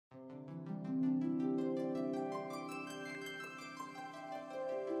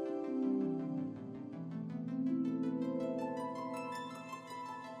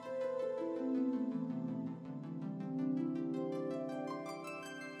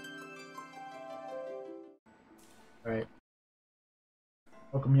Alright.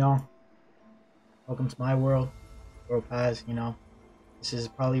 Welcome, y'all. Welcome to my world. World Pass, you know. This is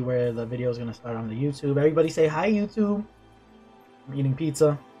probably where the video is going to start on the YouTube. Everybody say hi, YouTube. I'm eating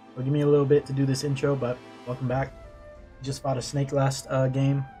pizza. So give me a little bit to do this intro, but welcome back. Just fought a snake last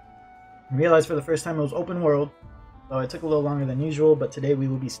game. I realized for the first time it was open world. So it took a little longer than usual, but today we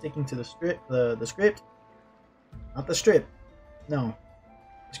will be sticking to the script. The script. Not the strip. No.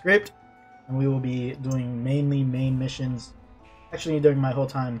 The script. And we will be doing mainly main missions. Actually, during my whole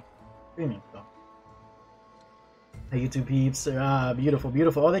time streaming. So. Hey, YouTube peeps. Beautiful,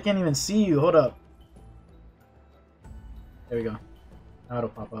 beautiful. Oh, they can't even see you. Hold up. There we go. Now it'll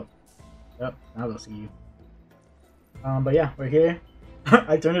pop up. Yep, now they'll see you. But yeah, we're here.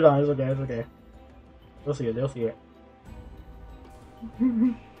 I turned it on. It's okay. It's okay. They'll see it. They'll see it.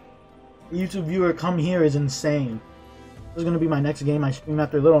 The YouTube viewer come here is insane. This is gonna be my next game I stream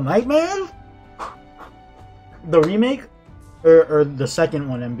after Little Nightmare. The remake, or the second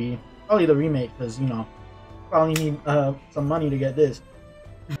one, MB. Probably the remake, because you know, probably need some money to get this.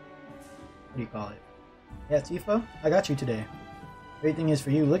 What do you call it? Yeah, Tifa, I got you today. Great thing is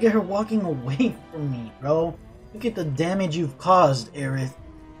for you. Look at her walking away from me, bro. Look at the damage you've caused, Aerith.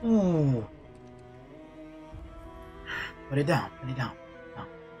 Ooh. Put it down. Put it down. No.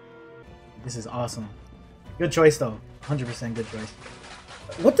 This is awesome. Good choice, though. 100% good choice.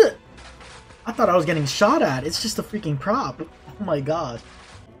 What the? I thought I was getting shot at. It's just a freaking prop. Oh my gosh.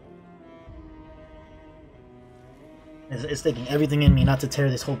 It's taking everything in me not to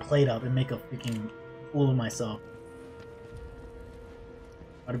tear this whole plate up and make a freaking fool of myself.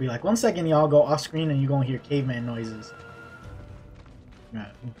 I'd be like, 1 second, y'all go off screen and you're gonna hear caveman noises.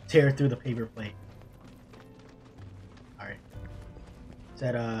 Tear through the paper plate. Alright.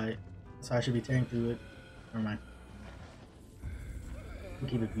 Said, so I should be tearing through it. Never mind. We'll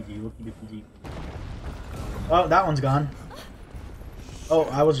keep it PG. We'll keep it PG. Oh, that one's gone. Oh,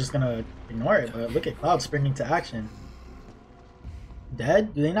 I was just gonna ignore it, but look at Cloud springing to action.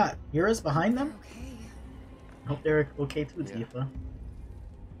 Dead? Do they not hear us behind them? Hope they're okay too, yeah. Tifa.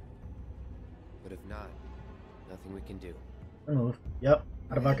 But if not, nothing we can do. Move. Yep.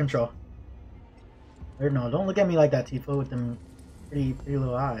 Out of our control. Or no, don't look at me like that, Tifa, with them pretty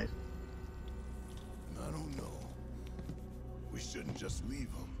little eyes. I don't know. We shouldn't just leave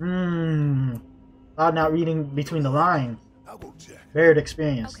them. Cloud not reading between the lines. I'll go check. Varied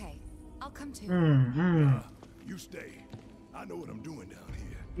experience. Okay, I'll come too. You stay. I know what I'm doing down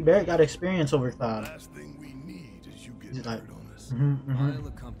here. You Barrett got experience over Cloud. Last thing we need is you get He's like, hurt on us. I'll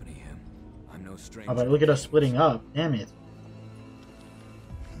accompany him. I'm no stranger. Oh, but look at us splitting up. Damn it.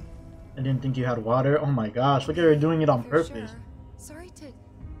 I didn't think you had water. Oh my gosh, look at her doing it on For purpose. sure. Sorry to. I'm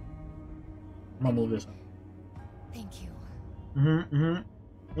gonna move this one. Thank you.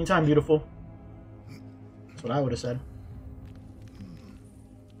 Anytime, beautiful. That's what I would have said.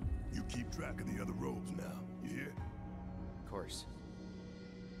 You keep track of the other robes now. You hear? Of course.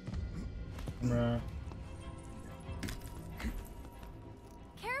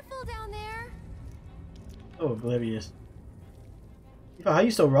 Careful down there. So oblivious. How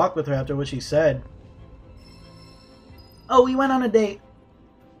you still rock with her after what she said? Oh, we went on a date.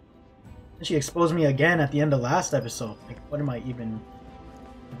 And she exposed me again at the end of last episode. Like, what am I even...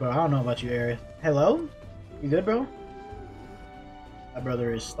 Bro, I don't know about you, Aerith. Hello? You good, bro? My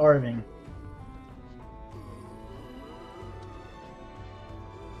brother is starving.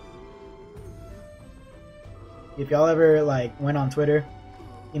 If y'all ever, like, went on Twitter,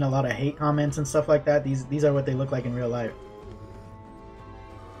 seen a lot of hate comments and stuff like that, these are what they look like in real life.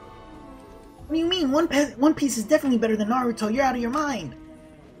 What do you mean? One Piece is definitely better than Naruto. You're out of your mind.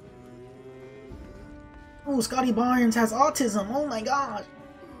 Oh, Scotty Barnes has autism. Oh my gosh.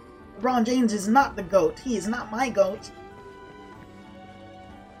 LeBron James is not the GOAT. He is not my GOAT.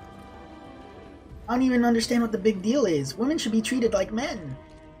 I don't even understand what the big deal is. Women should be treated like men.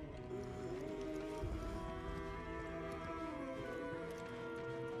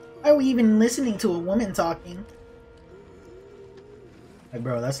 Why are we even listening to a woman talking? Like,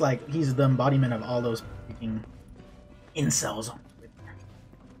 bro, that's like, he's the embodiment of all those freaking incels on Twitter.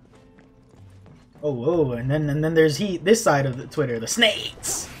 Oh, and then there's this side of the Twitter, the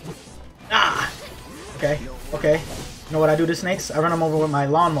snakes. Ah, okay. You know what I do to snakes? I run them over with my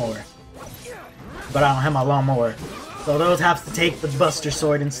lawnmower. But I don't have my lawnmower, so those have to take the Buster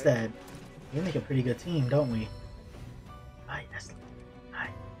Sword instead. We make a pretty good team, don't we? Hi, yes. Hi.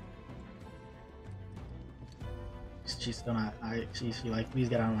 She's still not. She like, please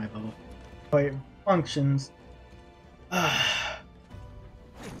get out of my bubble. Wait, functions.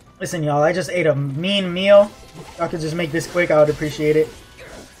 Listen, y'all, I just ate a mean meal. If I could just make this quick, I would appreciate it.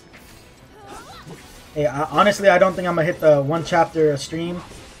 Hey, honestly, I don't think I'm gonna hit the 1 chapter stream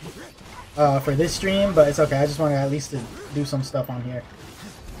for this stream, but it's okay. I just want to at least do some stuff on here.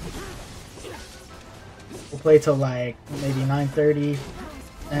 We'll play till like maybe 9:30.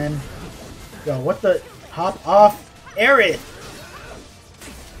 And yo, what the? Hop off, Aerith.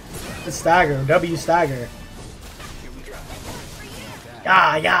 The stagger, W stagger.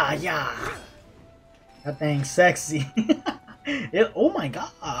 Yeah. That thing's sexy. Oh my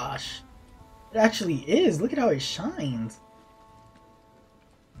gosh. It actually is. Look at how it shines.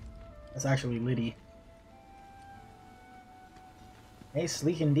 That's actually litty. Hey,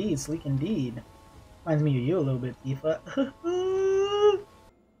 sleek indeed, sleek indeed. Reminds me of you a little bit, Tifa.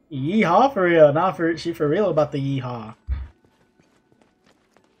 Yeehaw for real. Not for she for real about the yeehaw.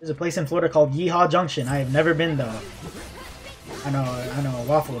 There's a place in Florida called Yeehaw Junction. I have never been though. I know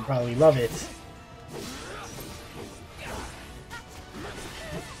Waffle would probably love it.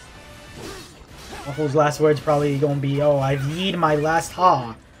 Waffle's last words probably gonna be, "Oh, I've yeed my last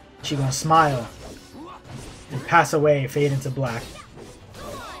ha." She gonna smile and pass away, fade into black.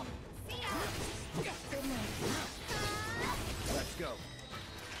 Let's go.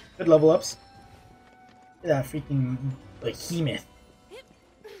 Good level ups. Look at that freaking behemoth.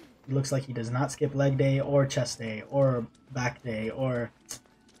 He looks like he does not skip leg day or chest day or back day or.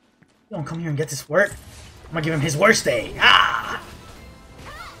 You don't come here and get this work. I'm gonna give him his worst day. Ah!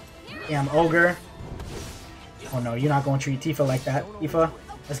 Damn ogre. Oh no, you're not gonna treat Tifa like that. Tifa,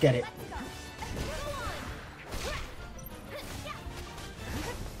 let's get it.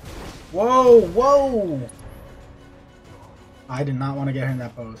 Whoa! I did not want to get her in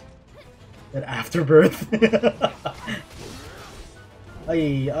that pose. That afterbirth.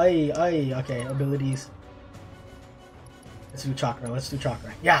 Ay. Okay, abilities. Let's do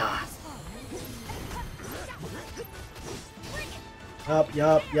chakra. Yeah!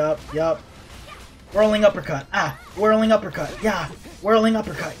 Yup. Whirling uppercut. Whirling uppercut. Yeah. Whirling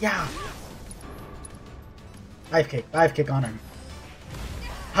uppercut. Yeah. Dive kick on him.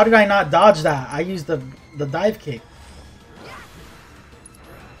 How did I not dodge that? I used the dive kick.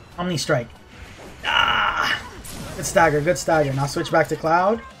 Omni strike. Good stagger. Now switch back to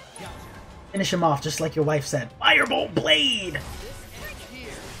Cloud. Finish him off just like your wife said. Firebolt blade.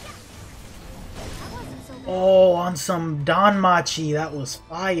 Oh, on some Danmachi, that was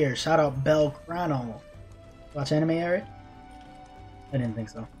fire. Shout out Bell Crano. Watch anime, Eric? I didn't think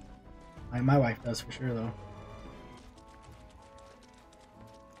so. My wife does for sure, though.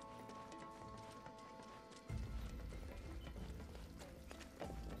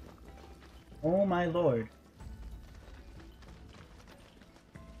 Oh my lord.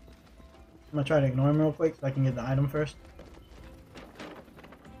 I'm gonna try to ignore him real quick so I can get the item first.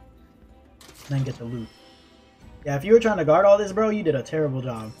 Then get the loot. Yeah, if you were trying to guard all this, bro, you did a terrible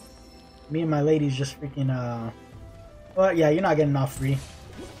job. Me and my ladies just freaking, Well, yeah, you're not getting off free.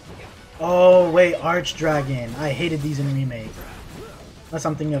 Oh, wait, Arch Dragon. I hated these in Remake. Unless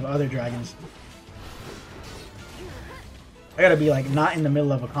I'm thinking of other dragons. I gotta be, like, not in the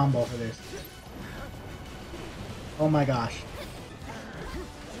middle of a combo for this. Oh my gosh.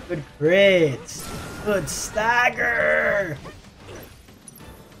 Good crits. Good stagger.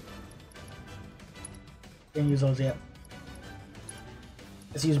 Didn't use those yet.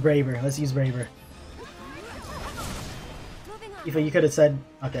 Let's use Braver. Tifa, you could have said,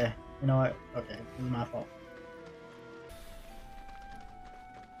 okay, you know what? Okay, this is my fault.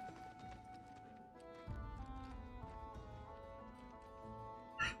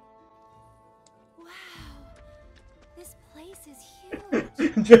 Wow. This place is huge.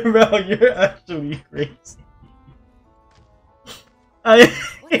 Jarrell, you're actually crazy. I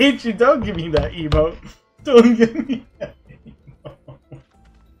hate you. Don't give me that emote. Don't give me that emote.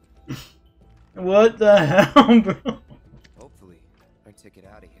 What the hell, bro? Hopefully, our ticket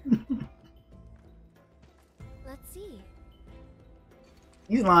out of here. Let's see.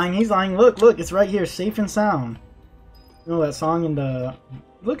 He's lying. Look, it's right here, safe and sound. You know that song in the...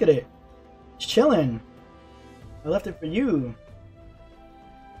 Look at it. It's chilling. I left it for you.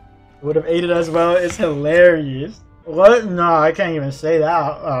 It would have aided as well. It's hilarious. What? No, I can't even say that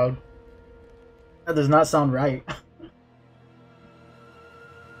out loud. That does not sound right.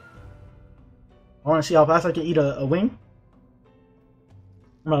 I want to see how fast I can eat a wing.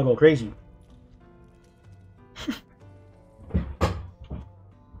 I'm gonna go crazy.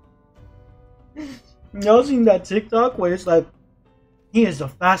 Y'all seen that TikTok where it's like, he is the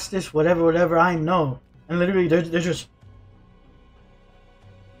fastest whatever I know, and literally they're just...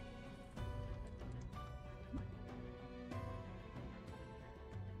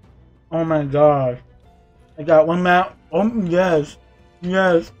 Oh my god. I got one mount. Oh yes.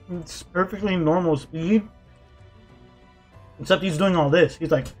 Yes, it's perfectly normal speed. Except he's doing all this.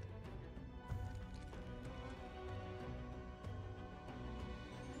 He's like...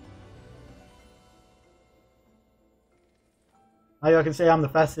 Now y'all can say I'm the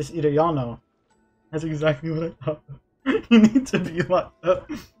fastest eater y'all know. That's exactly what I thought. You need to be locked up.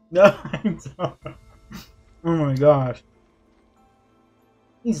 No, I don't. Oh my gosh.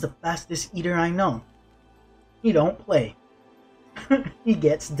 He's the fastest eater I know. He don't play. He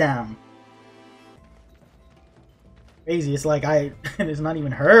gets down. Crazy, it's like it's not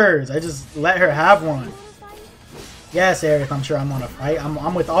even hers. I just let her have one. Yes, Aerith, I'm sure I'm on a fight.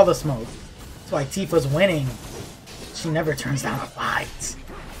 I'm with all the smoke. That's why Tifa's winning. She never turns down a fight.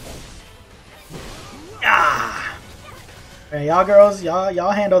 Ah! Alright, y'all girls,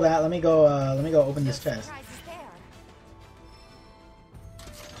 y'all handle that. Let me go open this chest.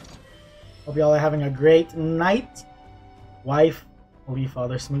 Hope y'all are having a great night. Wife, movie,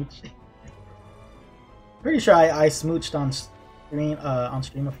 father, smooch. Pretty sure I smooched on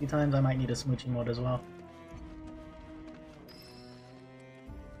stream a few times. I might need a smooching mode as well.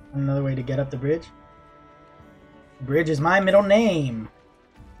 Another way to get up the bridge. Bridge is my middle name.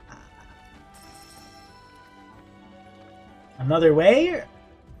 Another way?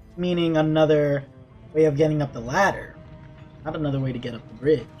 Meaning another way of getting up the ladder. Not another way to get up the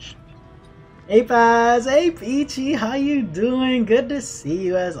bridge. Hey Paz, hey Peachy, how you doing? Good to see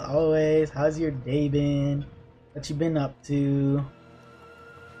you as always. How's your day been? What you been up to?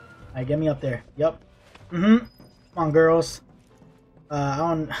 Alright, get me up there. Yup. Come on, girls.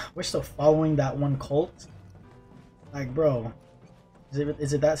 We're still following that one cult. Like, bro,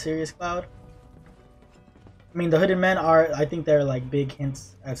 is it that serious, Cloud? I mean, the Hooded Men are, I think they're like big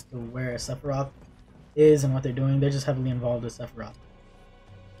hints as to where Sephiroth is and what they're doing. They're just heavily involved with Sephiroth.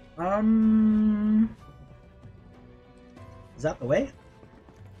 Is that the way?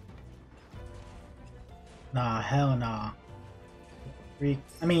 Nah, hell nah. Freak.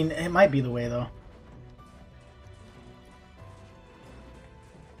 I mean, it might be the way though.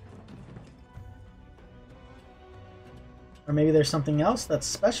 Or maybe there's something else that's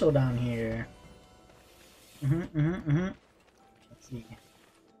special down here. Let's see.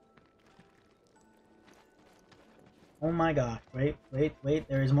 Oh my gosh. Wait.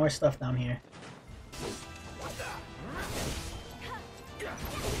 There is more stuff down here.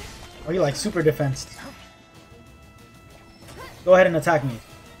 Oh, you like super defense. Go ahead and attack me.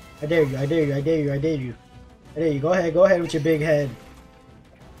 I dare you. Go ahead with your big head.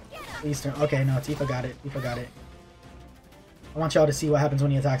 Please turn. Okay, no, Tifa got it. I want y'all to see what happens when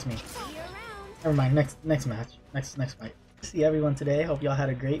he attacks me. Never mind. Next match. Next fight. See everyone today. Hope y'all had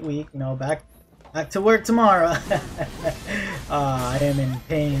a great week. You know, back to work tomorrow. I am in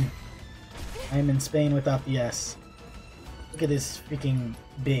pain. I am in Spain without the S. Look at this freaking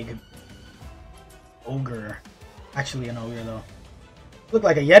big ogre. Actually an ogre though. Look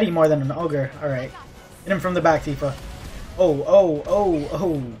like a Yeti more than an ogre. Alright. Hit him from the back, Tifa.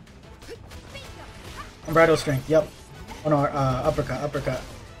 Oh. Unbridled strength. Yep. Oh no, uppercut.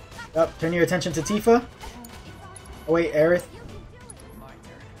 Yep, turn your attention to Tifa. Oh wait, Aerith.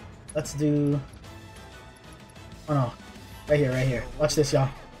 Let's do... Oh no. Right here. Watch this, y'all.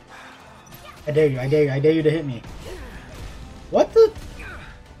 I dare you to hit me. What the?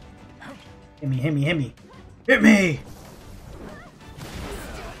 Hit me. Hit me!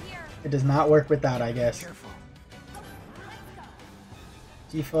 It does not work with that, I guess.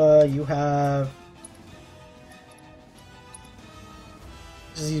 Tifa, you have...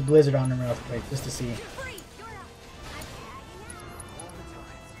 Just use Blizzard on him real quick, just to see.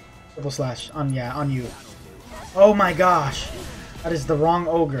 Triple slash on you. Oh my gosh, that is the wrong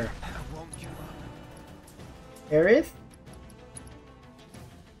ogre. Aerith?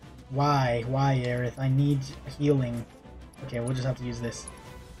 Why, Aerith? I need healing. Okay, we'll just have to use this.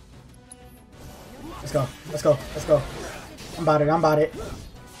 Let's go. I'm about it.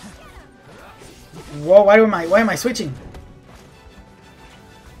 Whoa, why am I switching?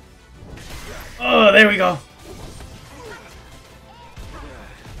 Oh, there we go.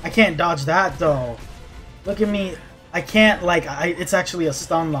 I can't dodge that though. Look at me. I can't, like, it's actually a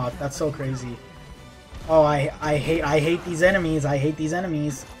stun lock. That's so crazy. Oh, I hate these enemies. Oh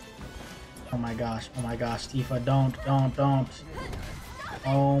my gosh, Tifa, don't.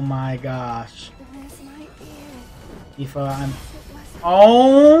 Oh my gosh. Tifa,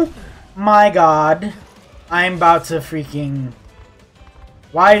 oh my god. I'm about to freaking...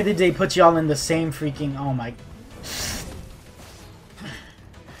 Why did they put y'all in the same freaking... Oh my...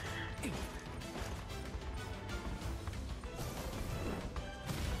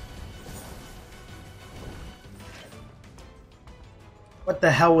 What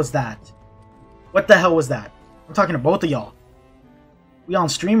the hell was that? What the hell was that? I'm talking to both of y'all. We on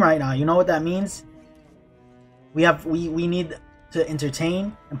stream right now. You know what that means? We need to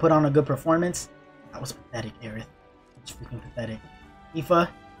entertain and put on a good performance. That was pathetic, Aerith. It's freaking pathetic. Tifa,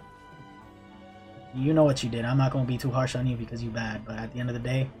 you know what you did. I'm not gonna be too harsh on you because you bad, but at the end of the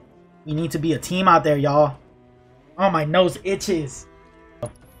day, we need to be a team out there, y'all. Oh, my nose itches.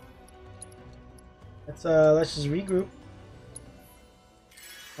 Let's just regroup.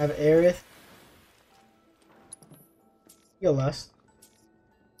 Have Aerith heal us.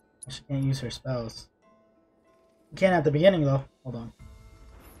 She can't use her spells. You can at the beginning though. Hold on.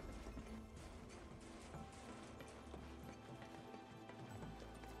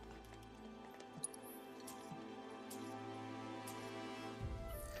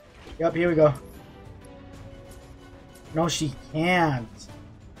 Yep, here we go. No, she can't.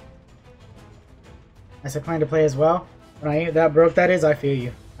 That's a plan to play as well. When I that broke that is, I feel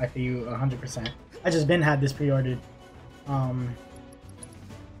you. I feel you 100%. I just been had this pre-ordered.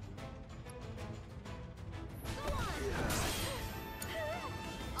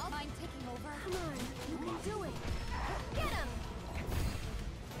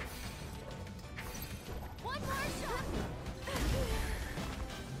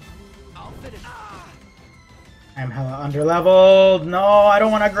 I'm hella underleveled. No, I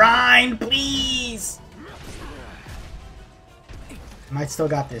don't want to grind, please. Might still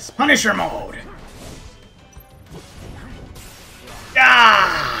got this. Punisher mode.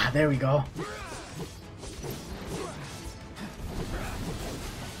 Ah, there we go.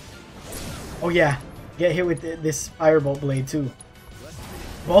 Oh yeah, get hit with this firebolt blade too.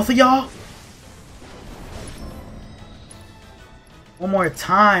 Both of y'all. One more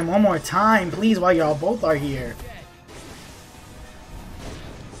time, please, while y'all both are here.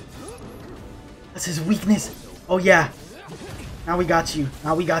 That's his weakness. Oh yeah. Now we got you.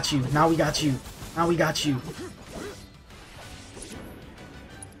 Now we got you. Now we got you. Now we got you.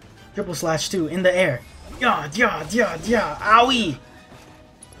 Triple slash 2 in the air. Yeah, yeah, yeah, yeah. Owie.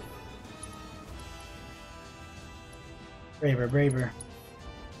 Braver, braver.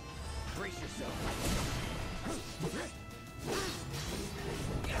 Brace yourself.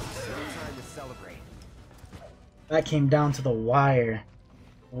 Time to celebrate. That came down to the wire.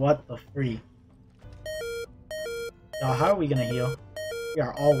 What the freak? Y'all, how are we gonna heal? We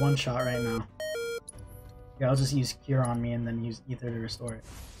are all one shot right now. Yeah, I'll just use Cure on me and then use Ether to restore it.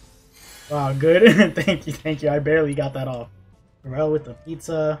 Wow, good. Thank you, thank you. I barely got that off. Pharrell with the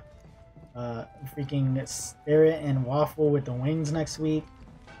pizza. Freaking Spirit and Waffle with the wings next week.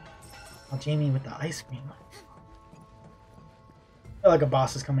 Oh, Jamie with the ice cream. I feel like a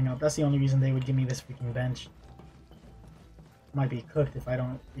boss is coming up. That's the only reason they would give me this freaking bench. Might be cooked if I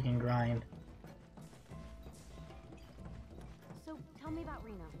don't freaking grind. So tell me about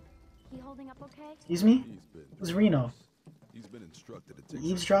Reno. He holding up okay? Excuse me? Who's Reno? He's been instructed to take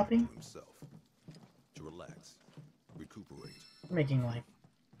Eavesdropping? himself. To relax, recuperate. You're making like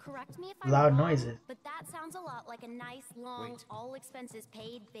Correct me if I'm loud wrong, noises. but that sounds a lot like a nice, long, Wait. all expenses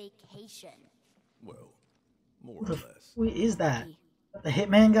paid vacation. Well, more Who or the less. who is that? That the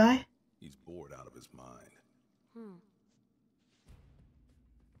Hitman guy? He's bored out of his mind.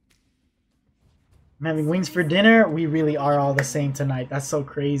 I'm having wings for dinner? We really are all the same tonight. That's so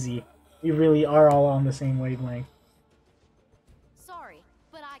crazy. We really are all on the same wavelength. Sorry,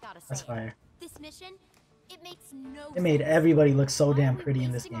 but I gotta say, That's fire. this mission, it makes no It made sense. everybody look so Why damn are we pretty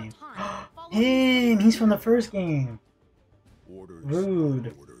in this wasting our game. time following Him! these He's from the first game. Orders.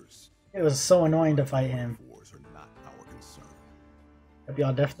 Rude. Orders. It was so annoying to fight him. Wars are not our concern. Hope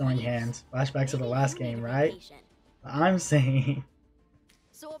y'all death throwing hands. Flashback to the Maybe last you need game, a right? vacation. I'm saying.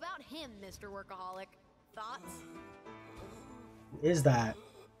 So about him, Mr. Workaholic, thoughts? Who is that?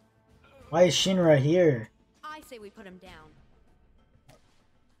 Why is Shinra here? I say we put him down.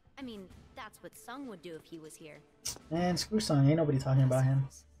 I mean, that's what Sung would do if he was here. Man, screw Sung. Ain't nobody talking about him.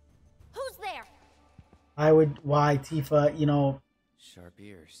 Who's there? I would. Why, Tifa? You know. Sharp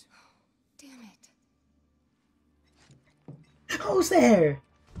ears. Damn it. Who's there?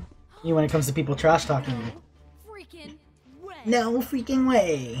 You when it comes to people trash talking me. Freaking way. No freaking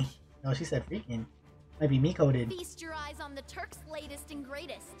way. No, she said freaking. Might be me coded. Feast your eyes on the Turk's latest and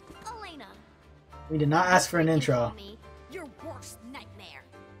greatest, Elena. We did not ask for an Freaking intro. call me your worst nightmare.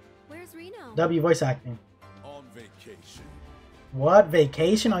 Where's Reno? W voice acting. On vacation. What?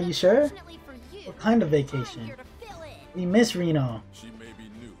 Vacation? Are you sure? Unfortunately for you, What kind of I'm vacation? here to fill in. We miss Reno. She may be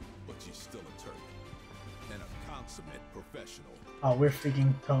new, but she's still a Turk. And a consummate professional. Oh, we're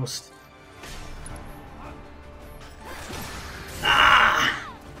freaking toast. Ah!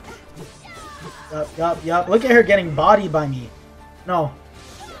 Yup. Look at her getting bodied by me. No.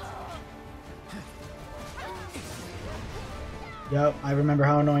 Yep, I remember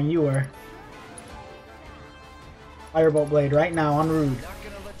how annoying you were. Firebolt blade right now on Rude.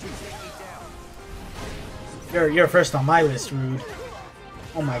 You're first on my list, Rude.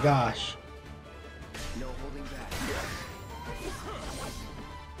 Oh my gosh. No holding back.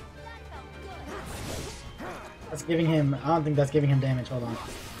 That's giving him... I don't think that's giving him damage. Hold on.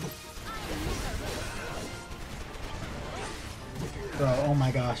 Bro, oh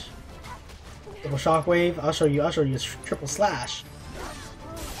my gosh. Triple shockwave. I'll show you a triple slash.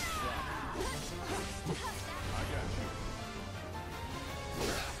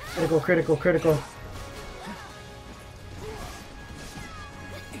 Critical, critical, critical.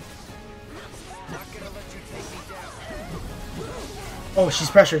 Oh, she's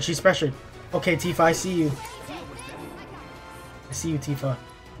pressured, she's pressured. Okay, Tifa, I see you. I see you, Tifa.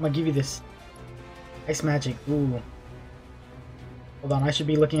 I'm gonna give you this. Ice magic, ooh. Hold on, I should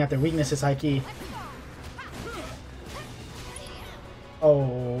be looking at their weaknesses, high key.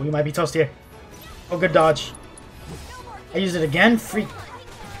 Oh, we might be toast here. Oh, good dodge. I used it again? Freak.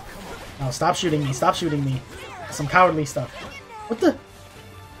 No, stop shooting me, stop shooting me. Some cowardly stuff. What the?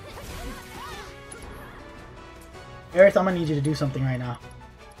 Aerith, I'm gonna need you to do something right now.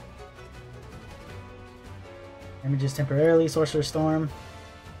 Damages temporarily, Sorcerer's Storm.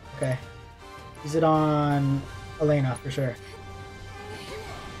 Okay. Use it on Elena for sure.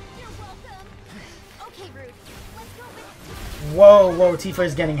 Whoa, whoa, Tifa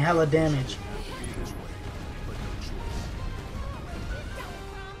is getting hella damage.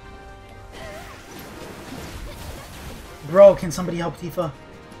 Bro, can somebody help Tifa?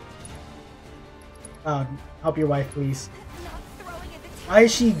 Help your wife, please. Why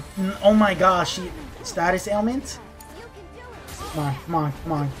is she... Oh my gosh, she... Status ailment? Come on, come on,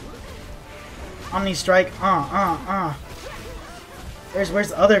 come on. Omni Strike. Where's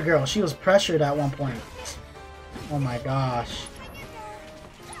the other girl? She was pressured at one point. Oh my gosh.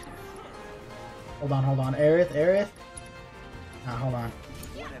 Hold on, hold on. Aerith, Aerith? Nah, hold on.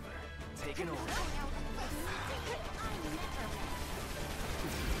 Whatever. Taking over.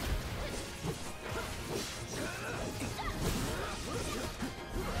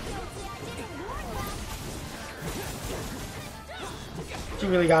 She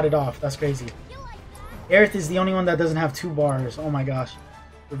really got it off. That's crazy. Aerith is the only one that doesn't have 2 bars. Oh my gosh.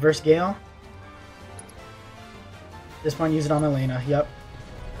 Reverse Gale. This one, use it on Elena. Yep.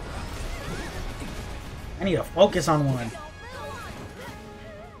 I need to focus on one.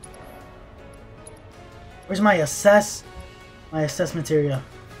 Where's my assess? My assess materia.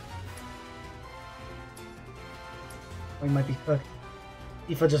 Oh, he might be cooked.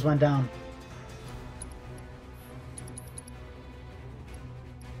 Tifa just went down.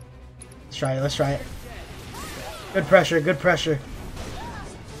 Let's try it. Let's try it. Good pressure. Good pressure.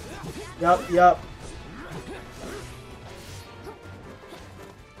 Yup. Yup.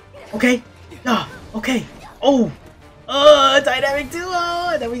 Okay. Yeah. Okay. Oh. Dynamic duo.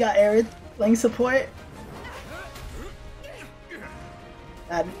 And then we got Aerith playing support.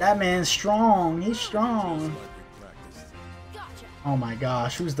 That man's strong. He's strong. Oh my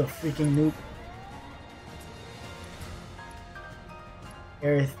gosh. Who's the freaking noob?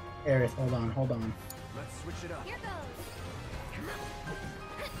 Aerith. Aerith. Hold on. Hold on. Let's switch it up.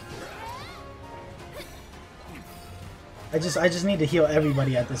 I just need to heal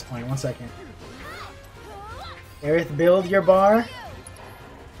everybody at this point. 1 second. Aerith, build your bar.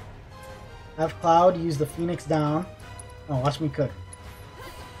 Have Cloud use the Phoenix down. Oh, watch me cook.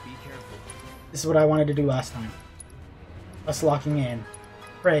 Be careful. This is what I wanted to do last time. Us locking in.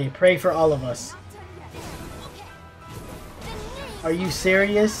 Pray. Pray for all of us. Are you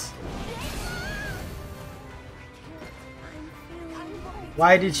serious?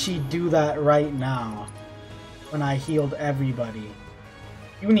 Why did she do that right now? When I healed everybody.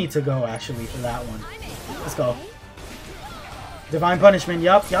 You need to go, actually, for that one. Let's go. Divine Punishment.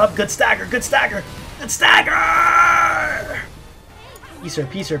 Yup. Good stagger. Good stagger. Good stagger! Piece her.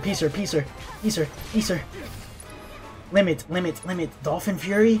 Limit. Dolphin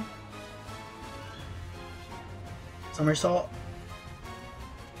Fury. Somersault.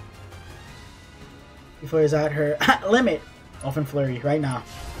 Before is at her. Limit. Dolphin Flurry right now.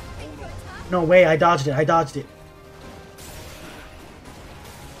 No way, I dodged it.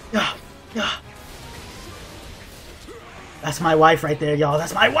 Yeah. That's my wife right there, y'all.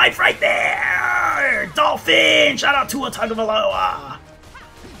 That's my wife right there! Dolphin! Shout out to Tagovailoa!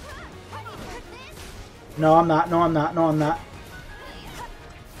 No, I'm not.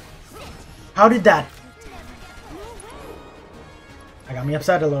 How did that? I got me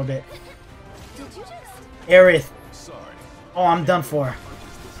upset a little bit. Aerith. Sorry. Oh, I'm done for.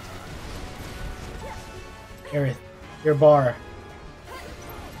 Aerith, your bar.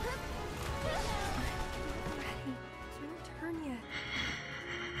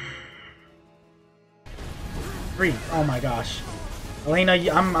 Three. Oh my gosh. Elena,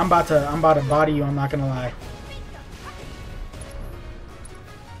 I'm about to body you, I'm not gonna lie.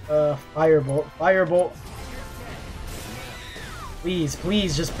 Firebolt. Firebolt. Please,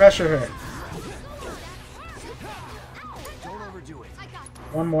 please, just pressure her. Don't overdo it.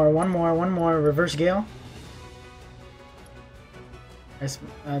 One more. Reverse Gale. Nice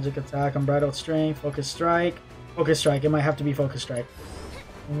magic attack, unbridled strength, focus strike. Focus strike, it might have to be focus strike.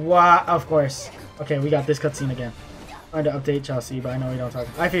 Wow, of course. Okay, we got this cutscene again. Trying to update Chelsea, but I know we don't talk.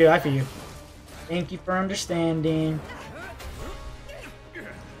 I feel you, I feel you. Thank you for understanding.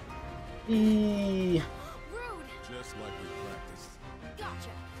 Eee. Just like we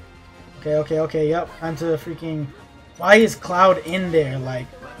practiced. Okay, yep. Time to freaking... Why is Cloud in there? Like,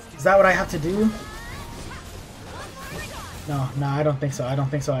 is that what I have to do? No, I don't think so. I don't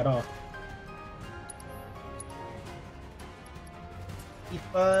think so at all.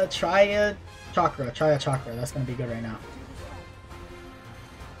 Try a chakra. That's gonna be good right now.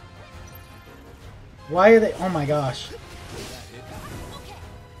 Why are they... Oh my gosh.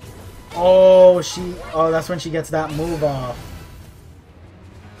 Oh, that's when she gets that move off.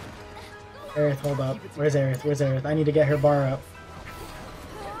 Aerith, hold up. Where's Aerith? I need to get her bar up.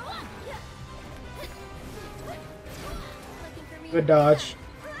 Good dodge.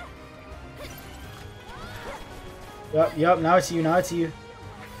 Yup, now it's you,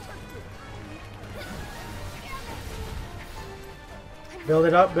 Build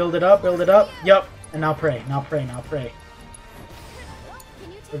it up. Yup. And now pray.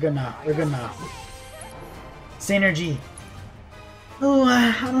 We're good now. Synergy. Oh,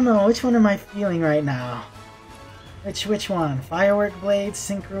 I don't know. Which one am I feeling right now? Which one? Firework Blade,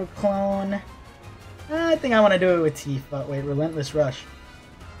 Synchro Clone? I think I want to do it with Teeth, but wait, Relentless Rush.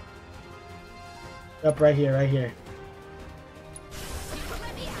 Up right here.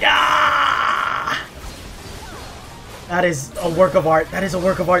 Yeah! That is a work of art.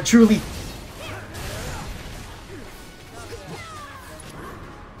 Truly.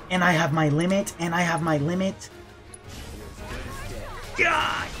 And I have my limit.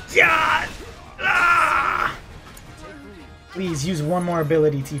 Yeah! Ah! Please use one more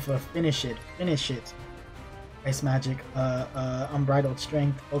ability, Tifa. Finish it. Ice magic, unbridled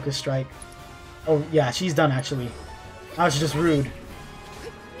strength, focus strike. Oh yeah, she's done actually. Now it's just rude.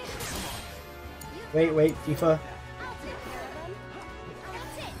 Wait, Tifa.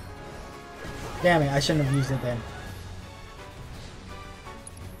 Damn it, I shouldn't have used it then.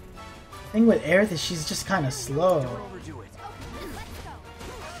 The thing with Aerith is she's just kind of slow. Don't overdo it.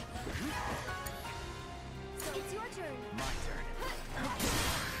 It's your turn. My turn.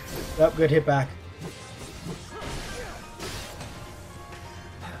 Yep, good hit back.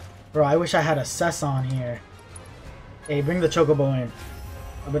 Bro, I wish I had a Cess on here. Hey, bring the Chocobo in.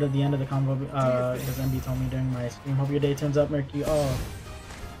 A bit at the end of the combo, because MB told me during my stream. Hope your day turns up, Murky. Oh.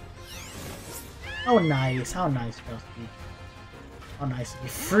 How nice, Chelsea. How nice. You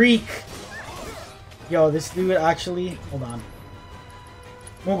freak! Yo, this dude actually... Hold on.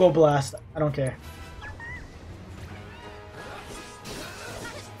 Moogle Blast. I don't care.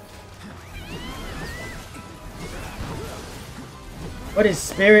 What is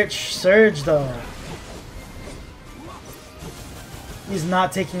Spirit Surge though? He's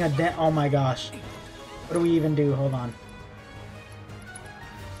not taking a dent. Oh my gosh. What do we even do? Hold on.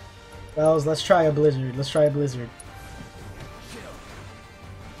 Bells, let's try a Blizzard.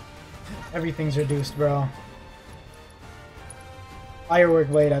 Everything's reduced, bro. Firework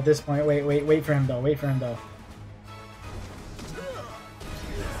Blade at this point. Wait for him though.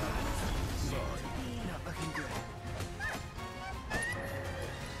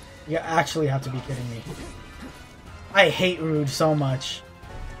 You actually have to be kidding me. I hate Rude so much.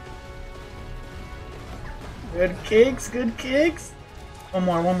 Good kicks. One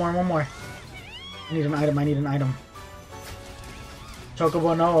more. I need an item.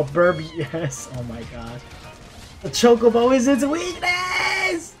 Chocobo, no, a Burb, yes. Oh my god. The Chocobo is its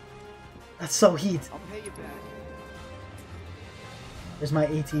weakness! That's so heat. I'll pay you back. There's my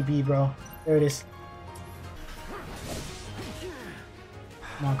ATB, bro. There it is.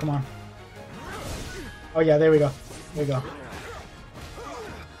 Come on. Oh yeah, there we go.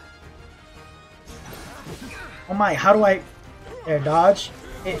 Oh my, how do I... There, dodge.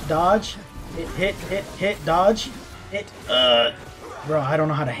 Hit, dodge. Hit, dodge. Hit, Bro, I don't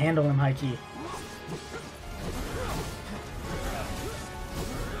know how to handle him high key.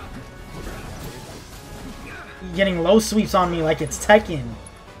 getting low sweeps on me like it's Tekken.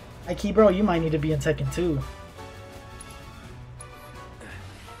 Ike, bro, you might need to be in Tekken too.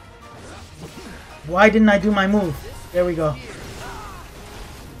 Why didn't I do my move? There we go. Wow,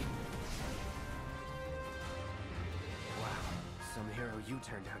 some hero you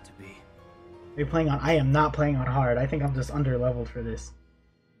turned out to be. Are you playing on? I am not playing on hard. I think I'm just under leveled for this.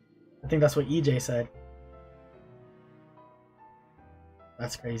 I think that's what EJ said.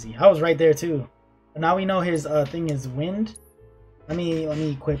 That's crazy. I was right there too. But now we know his thing is wind. Let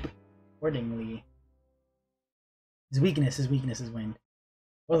me equip accordingly. His weakness is wind.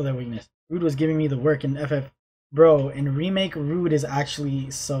 Both of their weakness. Rude was giving me the work in FF. Bro, in Remake, Rude is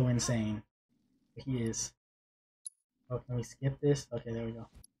actually so insane. He is. Oh, can we skip this? Okay, there we go.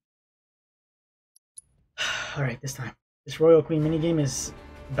 Alright, this time. This Royal Queen minigame is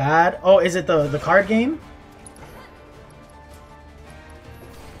bad. Oh, is it the card game?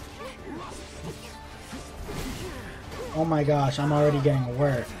 Oh my gosh, I'm already getting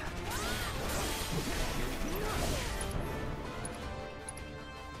work.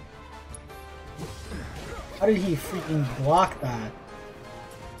 How did he freaking block that?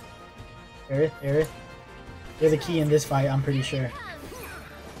 Aerith, Aerith. They're the key in this fight, I'm pretty sure.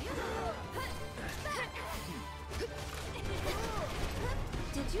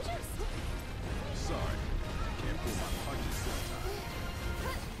 Did you just... Sorry, can't pull my punches this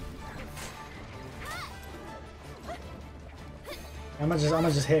time. I'm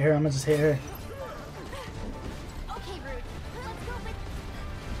gonna just hit her. Okay, Rude. Let's go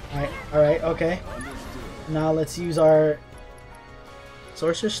with... Alright, okay. Now let's use our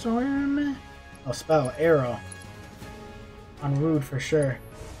Sorcerer's Storm? Oh, spell, arrow. On Rude for sure.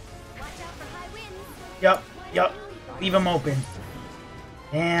 Watch out for high winds. Yup. Leave him open.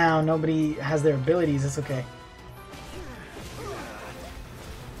 Damn, nobody has their abilities. It's okay.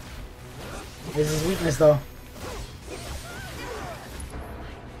 This is weakness though.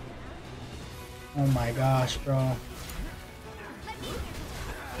 Oh my gosh, bro.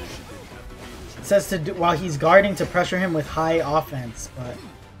 It says to do while he's guarding to pressure him with high offense, but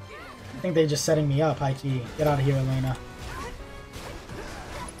I think they're just setting me up, high key. Get out of here, Elena.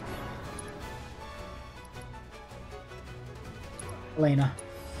 Elena.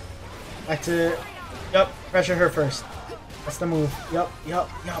 Back to... Yup, pressure her first. That's the move. Yup. Keep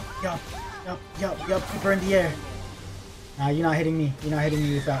her in the air. Nah, you're not hitting me. You're not hitting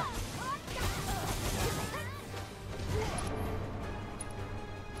me with that.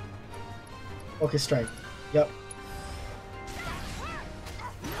 Focus strike. Yup.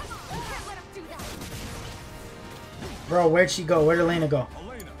 Bro, where'd she go? Where'd Elena go?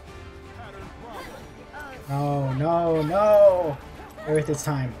 No. Aerith, it's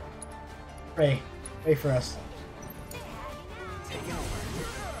time. Pray for us.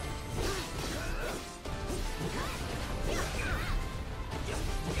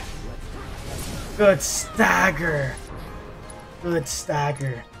 Good stagger.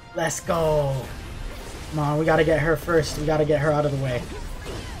 Let's go. Come on, we gotta get her first. We gotta get her out of the way.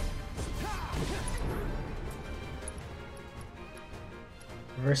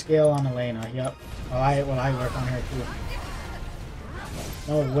 Reverse scale on Elena. Yep. Well, I work on her too.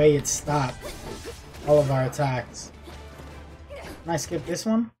 No way it stopped all of our attacks. Can I skip this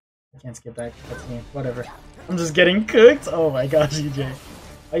one? I can't skip that. That's me. Whatever. I'm just getting cooked. Oh my gosh, EJ.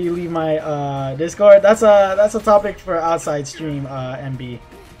 Oh, you leave my Discord? That's a topic for outside stream, MB.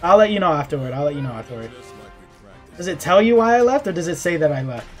 I'll let you know afterward. Does it tell you why I left, or does it say that I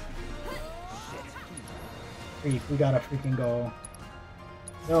left? Freak, we gotta freaking go.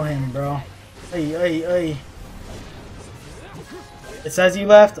 Kill him, bro. Hey. It says you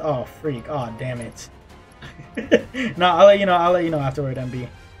left? Oh, freak. Oh, damn it. No, I'll let you know afterward, MB.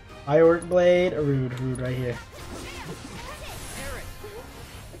 Firework Blade, Rude right here.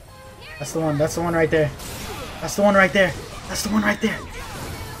 That's the one right there.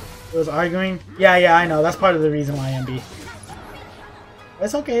 It was arguing. Yeah, I know. That's part of the reason why, MB.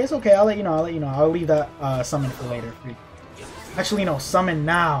 It's okay. I'll let you know. I'll leave that summon for later. Freak. Actually, no, summon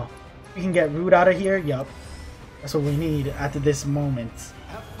now. We can get Rude out of here. Yup. That's what we need at this moment.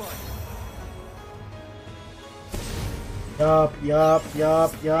 Yup.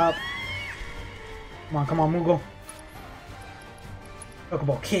 Come on, Mugo.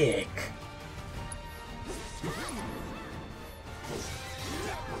 Chocobo kick.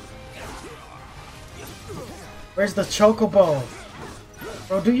 Where's the Chocobo?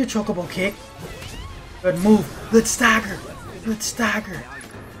 Bro, do your Chocobo kick. Good move. Good stagger.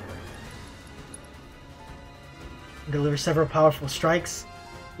 Deliver several powerful strikes.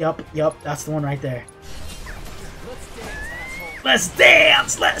 Yup, that's the one right there. Let's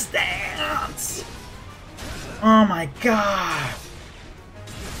dance! Oh my god.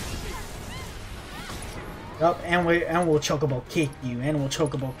 Yup, and we'll chocobo kick you, and we'll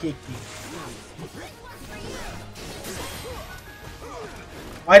chocobo kick you.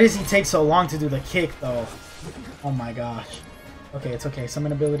 Why does he take so long to do the kick though? Oh my gosh. Okay, it's okay.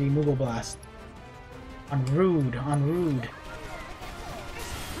 Summon ability, Moogle Blast. On Rude, on Rude.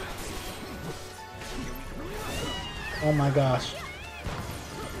 Oh my gosh.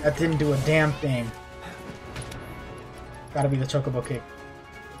 That didn't do a damn thing. Gotta be the chocobo kick.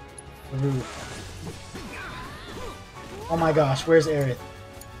 Rude. Oh my gosh, where's Aerith?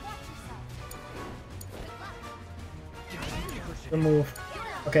 Good move.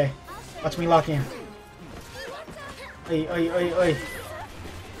 Okay, watch me lock in. Oi, oi, oi, oi.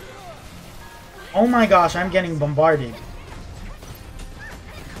 Oh my gosh, I'm getting bombarded.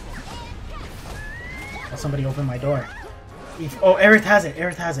 Oh, somebody opened my door. Oh, Aerith has it.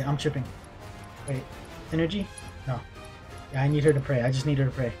 Aerith has it. I'm tripping. Wait, synergy? No. Yeah, I need her to pray. I just need her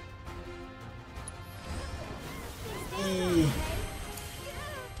to pray. E.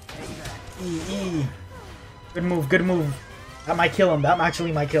 Good move, good move. That might kill him. That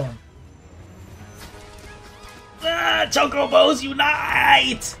actually might kill him. Ah, Chocobos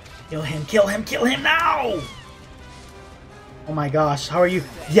unite! Kill him, kill him, kill him now! Oh my gosh, how are you?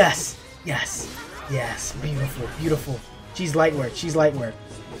 Yes, yes, yes. Beautiful, beautiful. She's light work, she's light work.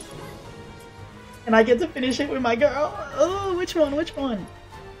 And I get to finish it with my girl. Oh, which one, which one?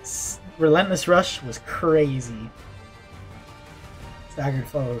 Relentless Rush was crazy. Staggered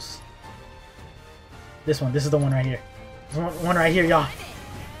foes. This one, this is the one right here. This one right here, y'all.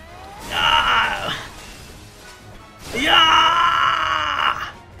 Ah! Yeah!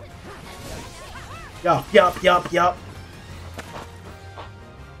 Yup.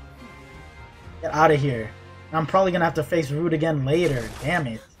 Get out of here. I'm probably gonna have to face Rude again later. Damn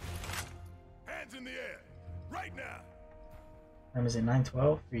it. Hands in the air, right now. Time is it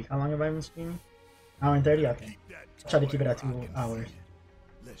 9:12? How long have I been streaming? Hour and 30? Okay. Try to keep it at 2 hours.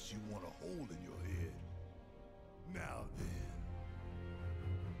 Unless you want a hole in your head. Now then.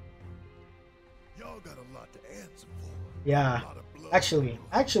 Y'all got a lot to answer for. Yeah. Actually.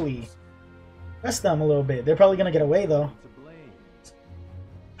 Press them a little bit. They're probably gonna get away though.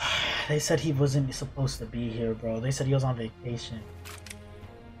 They said he wasn't supposed to be here, bro. They said he was on vacation.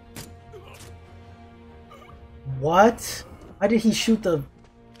 What? Why did he shoot the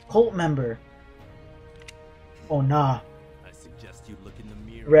cult member? Oh nah. I suggest you look in the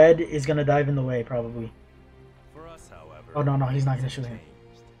mirror. Red is gonna dive in the way, probably. For us, however, Oh no, he's not gonna shoot him.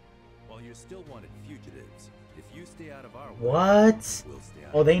 while you're still wanted fugitives, if you stay out of our way, What? we'll stay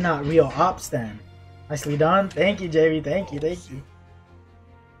out Oh, they not real ops then. Nicely done. Thank you, JV. Thank you.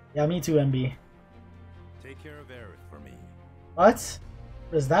 Yeah, me too, MB. Take care of Aerith for me. What?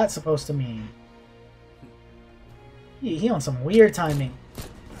 What is that supposed to mean? He on some weird timing.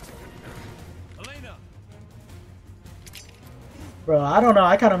 Elena! Bro, I don't know.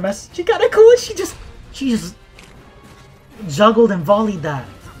 I kind of messed. She got it cool. She just juggled and volleyed that.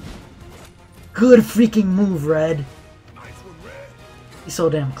 Good freaking move, Red. He's so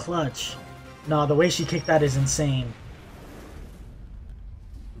damn clutch. Nah, the way she kicked that is insane.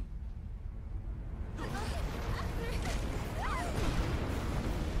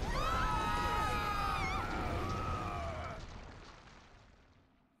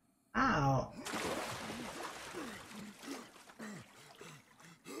 Ow.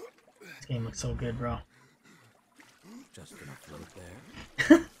 This game looks so good, bro. Just gonna float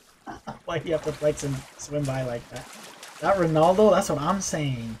there. Why do you have to flex and swim by like that? That Ronaldo? That's what I'm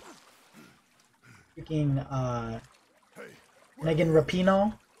saying. Freaking, Megan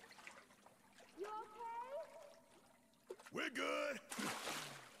Rapinoe? We're good.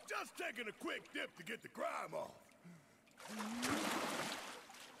 Just taking a quick dip to get the crime off.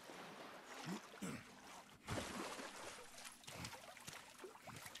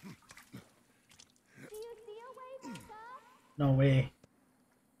 No way.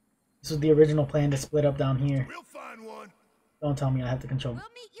 This was the original plan to split up down here. We'll find one. Don't tell me I have to control We'll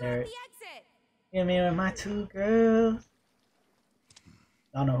meet you Barrett. at the exit. Get me with my two girls.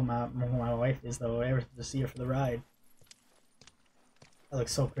 I don't know who my wife is though. I ever to see her for the ride. That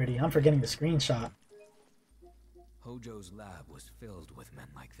looks so pretty. I'm forgetting the screenshot. Hojo's lab was filled with men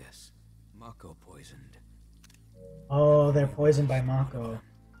like this. Mako poisoned. Oh, they're poisoned by Mako.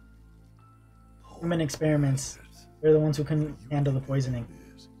 Human experiments. They're the ones who couldn't handle the poisoning.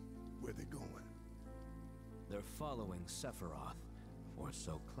 Where they going? They're following Sephiroth, or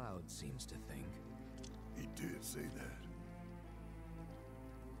so Cloud seems to think. He did say that.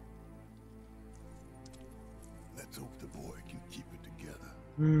 Let's hope the boy can keep it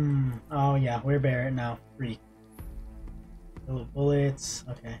together. Oh yeah, we're Barrett now. Freak. Little bullets.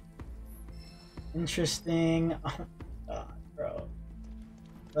 Okay. Interesting. Oh my god, bro.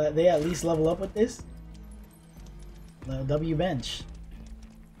 But they at least level up with this? The W bench.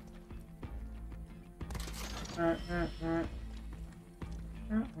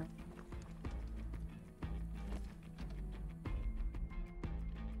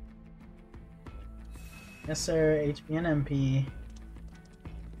 Yes, sir. HP and MP.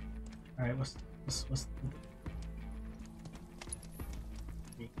 All right. What's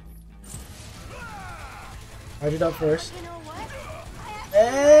Charge it up first. You know what?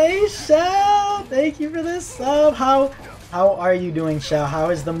 Hey, Shell! Thank you for this sub. How are you doing, Shell? How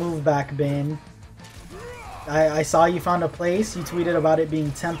has the move back been? I saw you found a place. You tweeted about it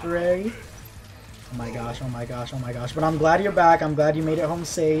being temporary. Oh my gosh! Oh my gosh! Oh my gosh! But I'm glad you're back. I'm glad you made it home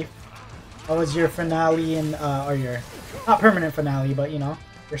safe. How was your finale and or your not permanent finale, but you know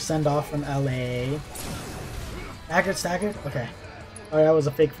your send off from LA? Staggered. Okay. Oh, I was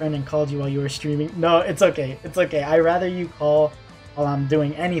a fake friend and called you while you were streaming. No, it's okay. It's okay. I'd rather you call while I'm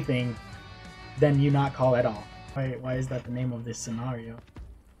doing anything than you not call at all. Why is that the name of this scenario?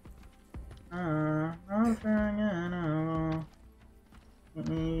 All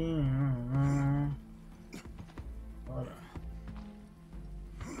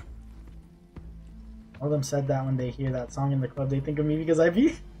of them said that when they hear that song in the club, they think of me because I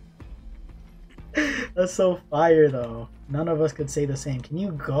be. That's so fire though. None of us could say the same. Can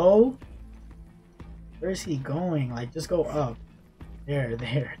you go? Where is he going? Like, just go up. There.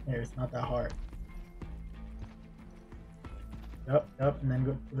 It's not that hard. Up, and then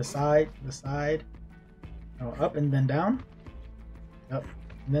go to the side, No, up and then down. Up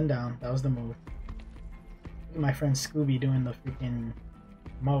and then down. That was the move. Look at my friend Scooby doing the freaking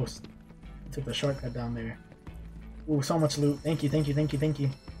most. Took the shortcut down there. Ooh, so much loot. Thank you.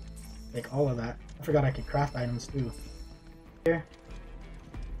 Like all of that. I forgot I could craft items too. Here.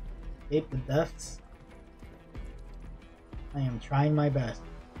 Escape the deaths. I am trying my best.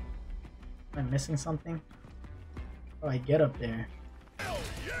 Am I missing something? Oh, I get up there.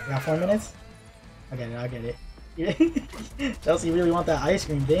 You got 4 minutes? I get it. Chelsea, you really want that ice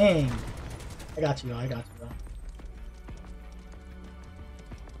cream? Dang. I got you though.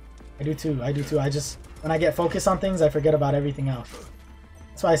 I do too. I just, when I get focused on things, I forget about everything else.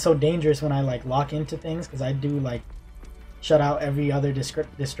 That's why it's so dangerous when I like lock into things, because I do like shut out every other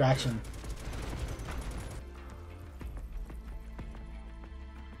distraction.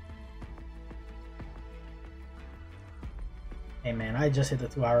 Hey man, I just hit the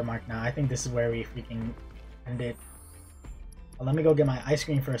 2-hour mark now. I think this is where we freaking end it. Well, let me go get my ice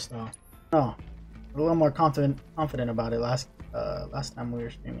cream first though. No, a little more confident about it last time we were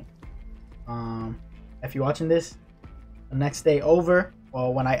streaming. If you're watching this the next day over,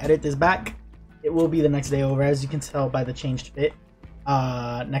 well, when I edit this back, it will be the next day over, as you can tell by the changed fit.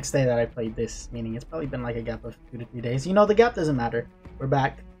 Next day that I played this, meaning it's probably been like a gap of 2 to 3 days. You know, the gap doesn't matter. We're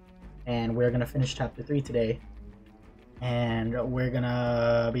back, and we're gonna finish chapter 3 today, and we're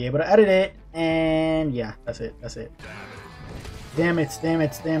gonna be able to edit it. And yeah, that's it. Damn it.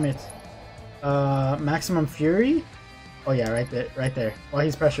 Maximum Fury. Oh yeah, right there. While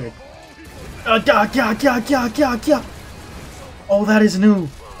he's pressured. Oh, that is new.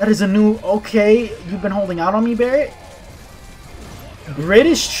 Okay, you've been holding out on me, Barrett.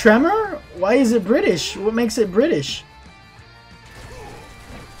 British Tremor? Why is it British? What makes it British?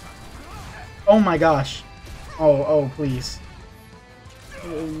 Oh my gosh. Oh, please.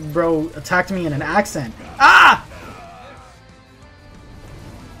 Bro attacked me in an accent. Ah!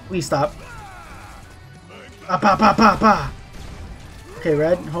 Please stop. Okay,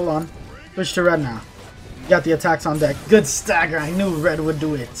 Red, hold on. Switch to Red now. Got the attacks on deck. Good stagger. I knew Red would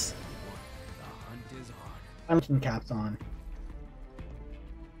do it. Pumpkin caps on.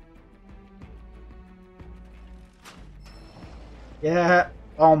 Yeah.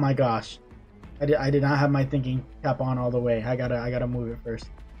 Oh my gosh. I did not have my thinking cap on all the way. I gotta move it first.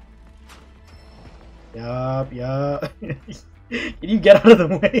 Yup. Can you get out of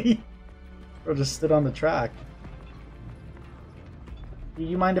the way? Bro just stood on the track. Do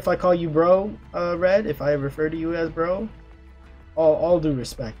you mind if I call you bro, Red? If I refer to you as bro? All due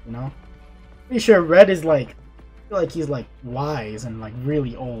respect, you know? Pretty sure Red is like, I feel like he's like wise and like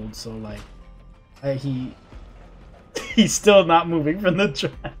really old, so like he's still not moving from the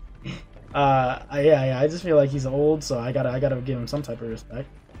track. Yeah, I just feel like he's old, so I gotta give him some type of respect.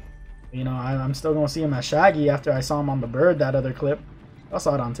 You know, I'm still gonna see him as Shaggy after I saw him on the bird, that other clip. I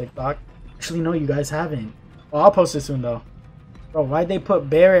saw it on TikTok. Actually, no, you guys haven't. Well, I'll post it soon though. Bro, why'd they put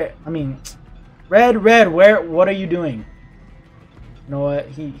Barrett? I mean, Red, what are you doing? You know what?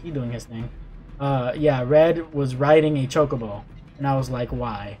 He doing his thing. Yeah, Red was riding a chocobo, and I was like,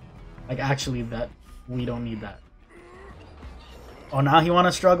 why? Like, actually, that we don't need that. Oh, now he want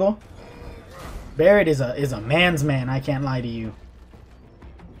to struggle? Barrett is a man's man. I can't lie to you.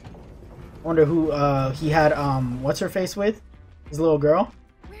 Wonder who he had what's her face with? His little girl.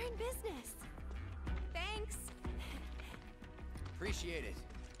 We're in business. Thanks. Appreciate it.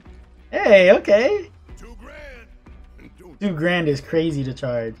 Hey, okay. $2,000. 2 grand is crazy to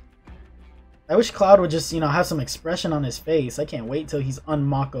charge. I wish Cloud would just, you know, have some expression on his face. I can't wait till he's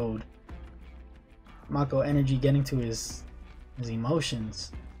unmakoed. Mako energy getting to his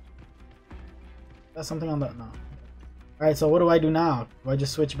emotions. Got something on the... No. Alright, so what do I do now? Do I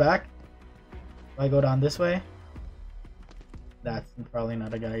just switch back? Do I go down this way? That's probably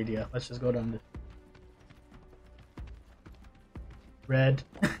not a good idea. Let's just go down this. Red.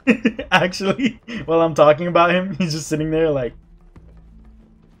 Actually, while I'm talking about him, he's just sitting there like...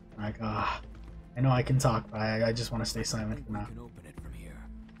 I know I can talk, but I just want to stay silent for now. We can open it from here.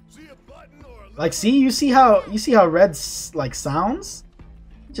 See a button or a Like, see, you see how Red like sounds?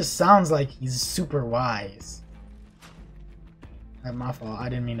 It just sounds like he's super wise. That's my fault. I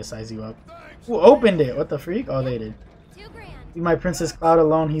didn't mean to size you up. Who opened it? What the freak? Oh, they did. $2 grand. Leave my Princess Cloud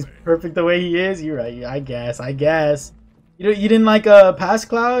alone. He's perfect the way he is. You're right. I guess. You didn't like past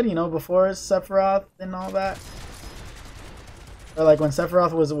Cloud? You know, before Sephiroth and all that. Or like when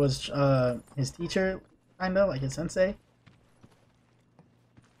Sephiroth was his teacher, kinda like his sensei.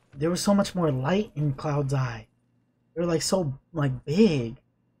 There was so much more light in Cloud's eye. They were like so like big.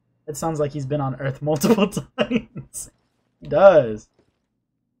 It sounds like he's been on Earth multiple times. He does.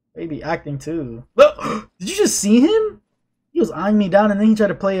 Maybe acting too. Look, did you just see him? He was eyeing me down and then he tried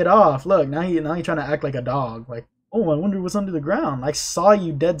to play it off. Look, now he trying to act like a dog. Like, oh, I wonder what's under the ground. Like, saw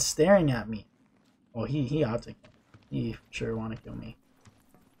you dead staring at me. Oh, he out to. He sure want to kill me.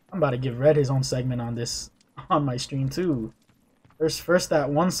 I'm about to give Red his own segment on my stream too. First that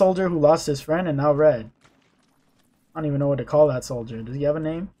one soldier who lost his friend, and now Red. I don't even know what to call that soldier. Does he have a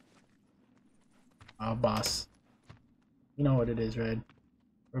name? Oh, boss. You know what it is, Red.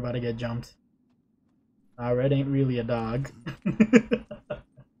 We're about to get jumped. Red ain't really a dog.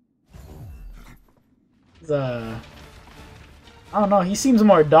 He's I don't know. He seems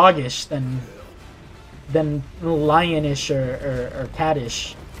more doggish than lionish or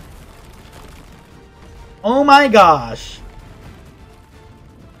cattish. Oh my gosh!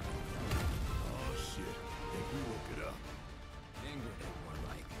 Oh shit. Think we woke it up. Angered it more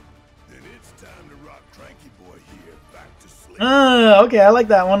like. Then it's time to rock Cranky Boy here back to sleep. Okay, I like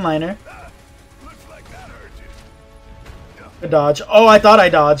that one-liner. Looks like that hurt you. Good dodge. Oh, I thought I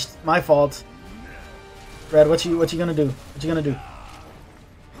dodged. My fault. Red, what you gonna do? What you gonna do?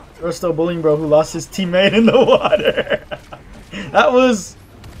 You're still bullying bro who lost his teammate in the water. That was,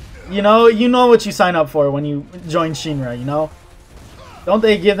 you know what you sign up for when you join Shinra, you know? Don't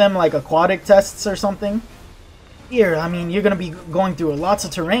they give them like aquatic tests or something? Here, I mean, you're gonna be going through lots of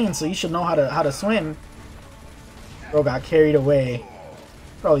terrain, so you should know how to swim. Bro got carried away.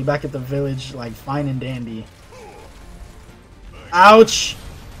 Probably back at the village, like fine and dandy. Ouch!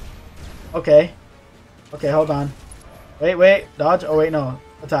 Okay. Okay, hold on. Wait, dodge. Oh wait, no.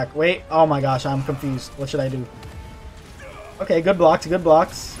 Attack. Wait. Oh my gosh, I'm confused. What should I do? Okay, good blocks, good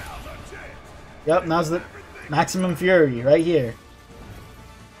blocks. Yep, now's the maximum fury right here.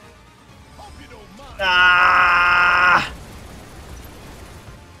 Ah!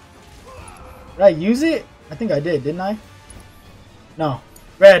 Did I use it? I think I did, didn't I? No.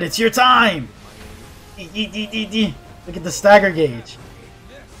 Red, it's your time! Look at the stagger gauge.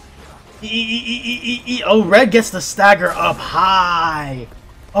 Oh, Red gets the stagger up high.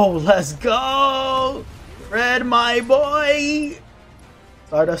 Oh, let's go! Red, my boy!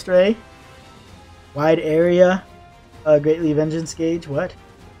 Stardust Ray. Wide area. Greatly Vengeance Gauge. What?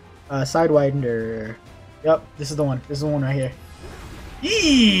 Sidewinder. Yep, this is the one. This is the one right here.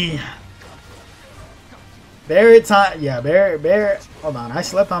 Eee! Barrett time. Yeah, Barrett. Hold on. I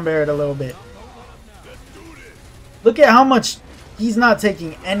slept on Barrett a little bit. Look at how much he's not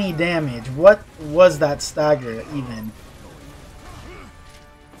taking any damage. What was that stagger even?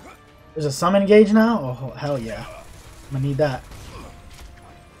 There's a summon gauge now? Oh, hell yeah. I'm gonna need that.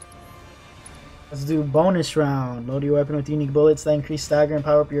 Let's do bonus round. Load your weapon with unique bullets that increase stagger and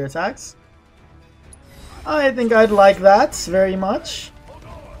power up your attacks. I think I'd like that very much.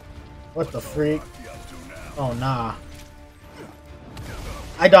 What the freak? Oh, nah.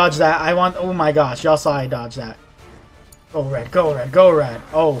 I dodged that. Oh my gosh. Y'all saw I dodged that. Go Red, go Red, go Red.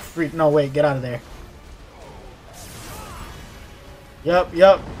 Oh, freak. No, wait. Get out of there. Yep.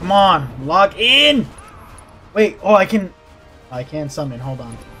 Come on. Lock in. Wait. Oh, I can summon. Hold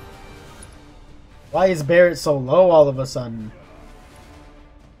on. Why is Barrett so low all of a sudden?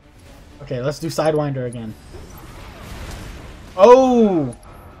 Okay, let's do Sidewinder again. Oh!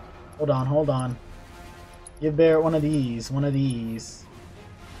 Hold on, hold on. Give Barrett one of these, one of these.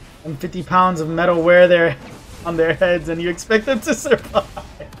 And 50 pounds of metal wear there on their heads, and you expect them to survive.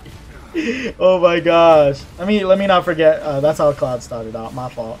 Oh my gosh. Let me not forget, that's how Cloud started out. My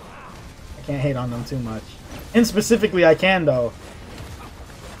fault. I can't hate on them too much. And specifically, I can though.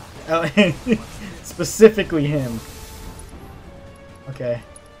 Specifically him. Okay.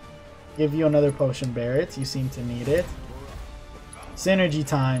 Give you another potion, Barrett. You seem to need it. Synergy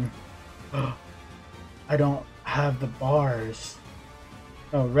time. I don't have the bars.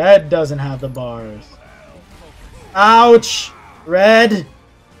 No, Red doesn't have the bars. Ouch! Red!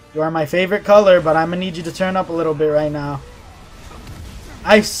 You are my favorite color, but I'm gonna need you to turn up a little bit right now.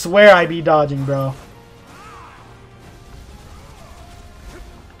 I swear I be dodging, bro.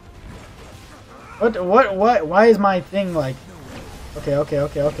 What? Why is my thing like... Okay.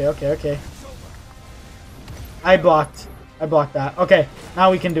 I blocked that. Okay,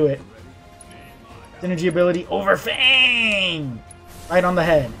 now we can do it. Synergy ability over Fang! Right on the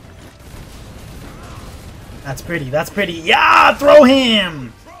head. That's pretty. Yeah! Throw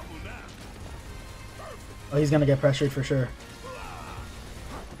him! Oh, he's gonna get pressured for sure.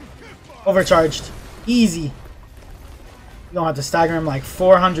 Overcharged. Easy. You don't have to stagger him like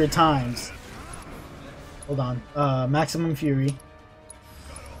 400 times. Hold on. Maximum Fury.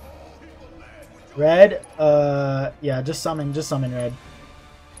 Red. Yeah, just summon Red.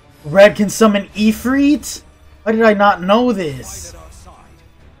 Red can summon Ifrit? Why did I not know this?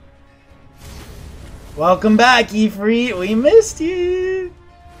 Welcome back, Ifrit. We missed you.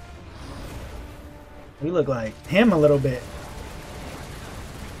 We look like him a little bit.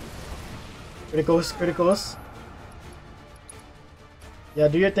 Criticals. Yeah,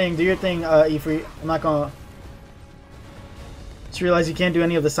 do your thing, Ifrit. I'm not gonna... Just realized you can't do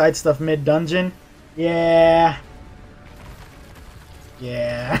any of the side stuff mid-dungeon. Yeah.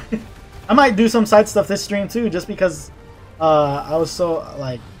 I might do some side stuff this stream too, just because I was so,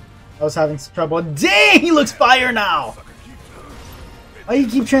 like, I was having trouble. Dang, he looks fire now! Why do you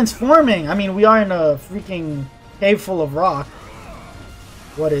keep transforming? I mean, we are in a freaking cave full of rock.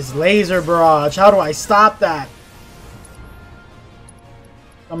 What is Laser Barrage? How do I stop that?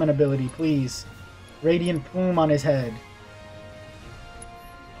 Summon ability, please. Radiant Plume on his head.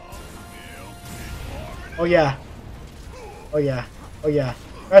 Oh yeah.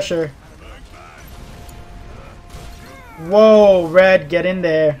 Pressure. Whoa, Red, get in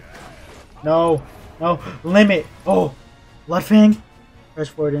there. No. Limit. Oh, Bloodfang. Press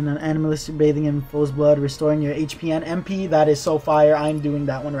forward in an animalistic bathing in foe's blood, restoring your HP and MP. That is so fire. I'm doing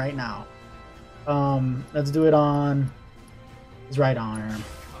that one right now. Let's do it on his right arm.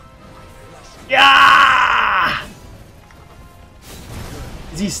 Yeah!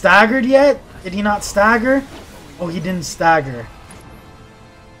 Is he staggered yet? Did he not stagger? Oh, he didn't stagger.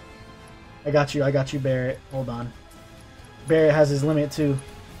 I got you, Barrett. Hold on. Barrett has his limit too.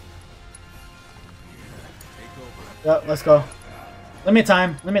 Yep, let's go. Limit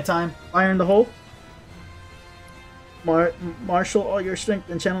time. Fire in the hole. Marshal all your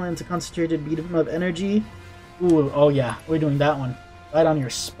strength and channel into concentrated beam of energy. Ooh, oh yeah, we're doing that one. Right on your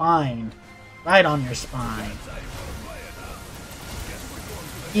spine.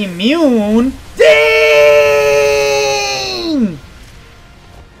 Immune? Dang!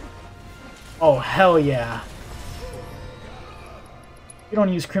 Oh, hell yeah. You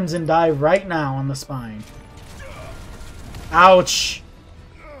don't use Crimson Dive right now on the spine. Ouch!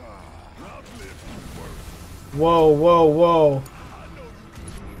 Whoa.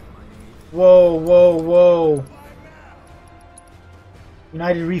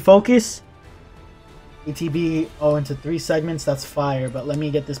 United refocus? ATB, oh, into 3 segments, that's fire, but let me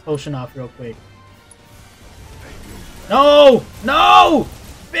get this potion off real quick. No!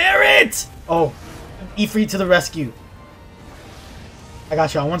 Barrett! Oh, Ifrit to the rescue. I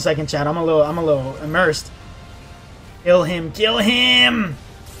got y'all. 1 second, chat. I'm a little immersed. Kill him!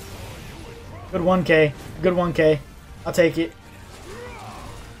 Good 1k. I'll take it.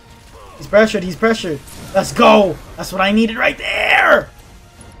 He's pressured. Let's go! That's what I needed right there!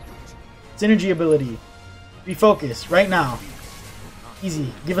 Synergy ability. Refocus right now.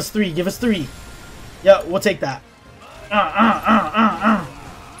 Easy. Give us 3. Yeah, we'll take that.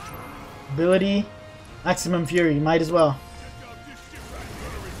 Ability. Maximum Fury. Might as well.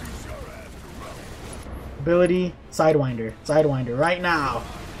 Ability. Sidewinder. Right now.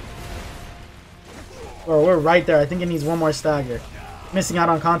 Or we're right there. I think it needs 1 more stagger. Missing out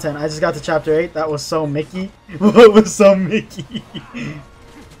on content. I just got to chapter 8. That was so Mickey. What was so Mickey?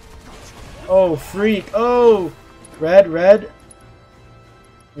 Oh, freak. Oh! Red, red.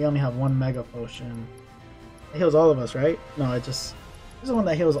 We only have one mega potion. It heals all of us, right? No, it just... This is the one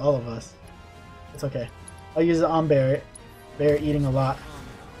that heals all of us. It's okay. I'll use it on Barret. Barret eating a lot.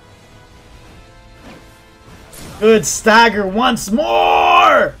 Good stagger once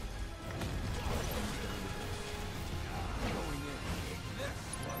more!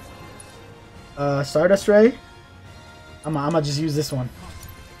 Stardust Ray? I'm gonna just use this one.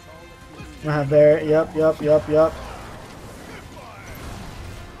 I'm gonna have Barret. Yep.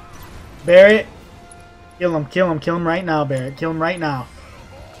 Barret. Kill him right now, Barret. Kill him right now.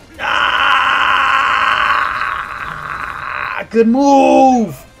 Ah! Good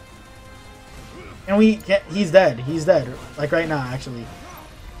move! And we get, he's dead. He's dead. Like right now, actually.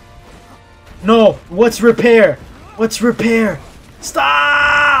 No! What's repair? What's repair?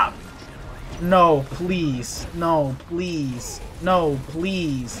 Stop! No, please. No, please. No,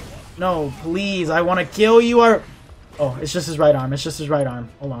 please. No, please. I want to kill you or... Oh, it's just his right arm. It's just his right arm.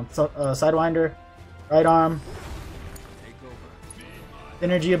 Hold on. So, Sidewinder. Right arm.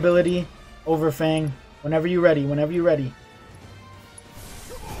 Energy ability. Overfang. Whenever you're ready. Whenever you're ready.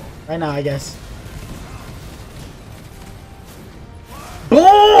 Right now, I guess.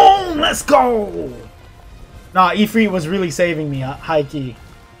 Boom! Let's go! Nah, Ifrit was really saving me, high key.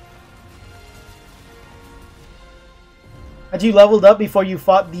 Had you leveled up before you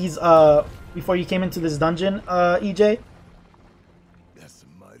fought these, before you came into this dungeon, EJ? That's a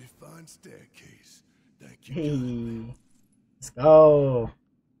mighty fine staircase. Thank you. Hey. Let's go.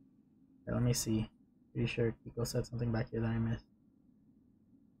 Okay, let me see. Pretty sure Kiko said something back here that I missed.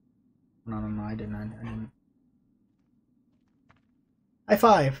 No, I didn't. High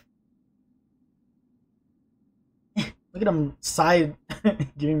five! Look at him side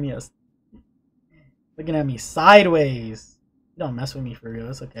giving me a... Looking at me sideways. You don't mess with me for real.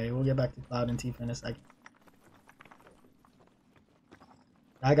 It's okay. We'll get back to Cloud and Tifa in a second.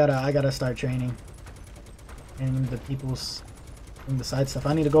 I gotta start training. Training the people's... Doing the side stuff.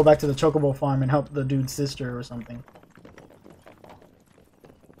 I need to go back to the Chocobo farm and help the dude's sister or something.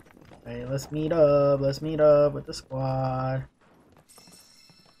 Okay, let's meet up. Let's meet up with the squad.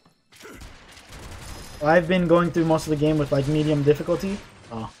 I've been going through most of the game with like medium difficulty.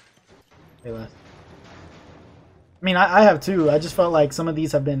 Oh, way less. I mean, I have too. I just felt like some of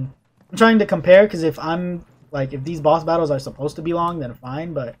these have been... I'm trying to compare because if I'm like, if these boss battles are supposed to be long, then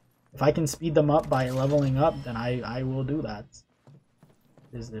fine. But if I can speed them up by leveling up, then I will do that.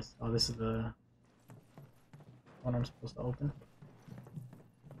 What is this? Oh, this is the one I'm supposed to open.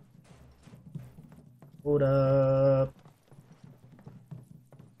 Hold up.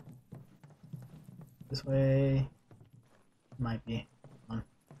 This way. Might be. Come on.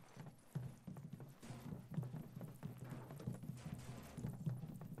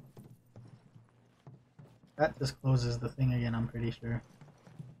 That just closes the thing again, I'm pretty sure.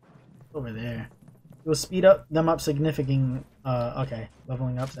 It's over there. It will speed up them up significant. Okay.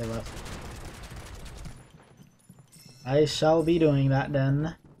 Leveling up, say left. I shall be doing that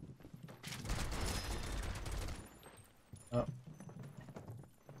then. Oh.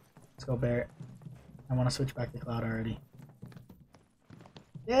 Let's go Barret. I want to switch back to Cloud already.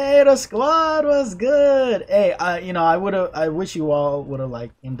 Yay, the squad was good. Hey, you know, I wish you all would have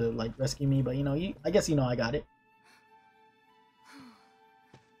like came to like rescue me, but you know, I guess you know I got it.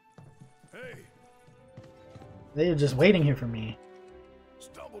 Hey, They're just waiting here for me.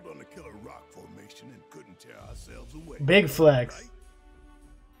 stumbled on the killer rock formation and couldn't tear ourselves away. Big flex. Right?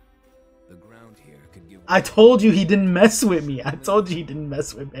 The ground here could give... I told you he didn't mess with me. I told you he didn't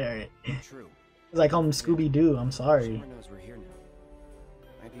mess with Barret. True. Because I call him Scooby-Doo. I'm sorry. Shinra knows we're here now.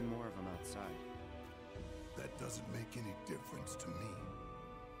 Might be more of them outside. That doesn't make any difference to me.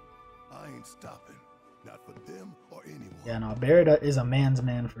 I ain't stopping. Not for them or anyone. Yeah, no, Barret is a man's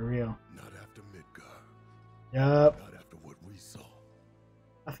man for real. Not after Midgar. Yup. Not after what we saw.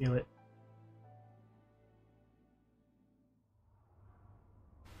 I feel it.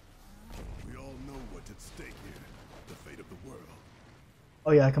 We all know what's at stake here. The fate of the world.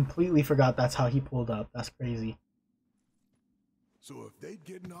 Oh yeah, I completely forgot that's how he pulled up. That's crazy. So if they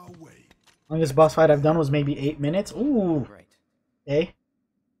get in our way, Longest boss fight I've done was maybe 8 minutes. Ooh. Right. Okay.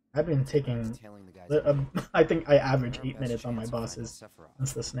 I've been taking... Tailing the guys. I think I average Our 8 best minutes on my chance of finding bosses. Sephiroth.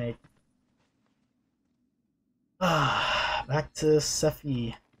 That's the snake. Ah, back to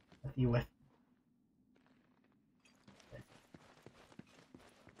Sephi. Sephi with.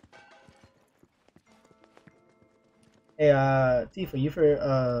 Hey, Tifa, you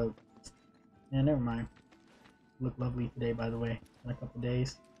for, yeah, never mind. You look lovely today, by the way. In a couple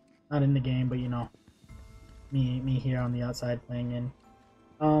days. Not in the game, but you know. Me here on the outside playing in.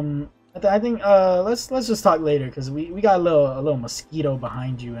 I think let's just talk later because we got a little mosquito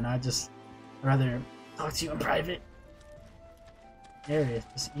behind you, and I'd rather talk to you in private. There it is,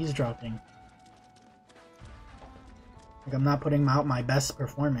 just eavesdropping. Like I'm not putting out my best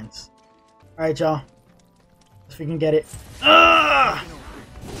performance. All right, y'all. If we can get it. Ah!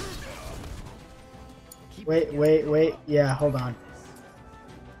 Wait. Yeah, hold on.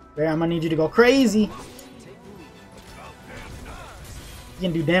 Wait, I'm gonna need you to go crazy. You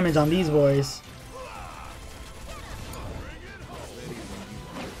can do damage on these boys.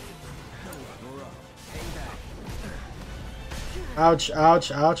 Ouch,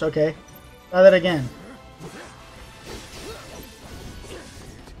 ouch, ouch. Okay. Try that again.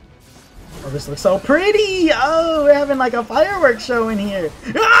 Oh, this looks so pretty! Oh, we're having like a fireworks show in here.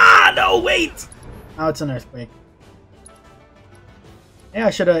 Ah, no, wait! Oh, it's an earthquake. Yeah, I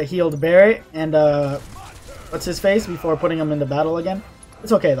should have healed Barrett and what's his face before putting him into battle again.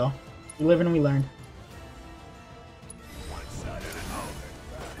 It's okay though. We live and we learn.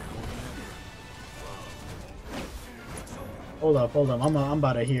 Hold up. I'm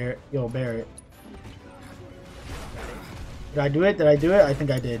about to heal Barrett. Did I do it? I think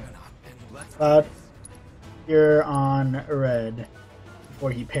I did. Cloud, you're on red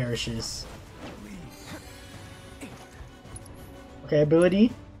before he perishes. Okay,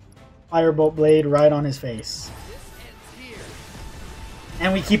 ability. Firebolt blade right on his face.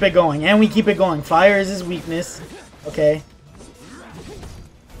 And we keep it going. Fire is his weakness. Okay.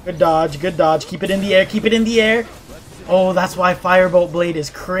 Good dodge. Keep it in the air. Oh, that's why Firebolt blade is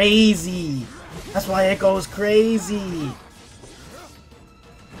crazy. That's why it goes crazy.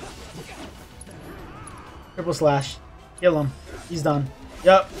 Triple slash. Kill him. He's done.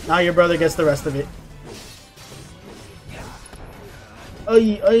 Yup. Now your brother gets the rest of it.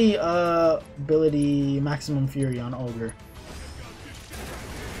 Ability maximum fury on ogre.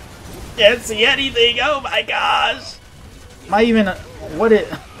 Can't see anything. Oh my gosh. Am I even I'm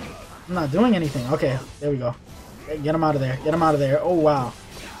not doing anything. Okay, there we go. Get him out of there. Oh wow.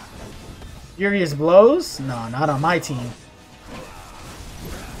 Furious blows? No, not on my team.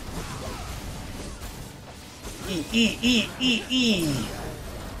 E.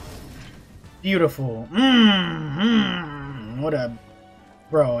 Beautiful. What a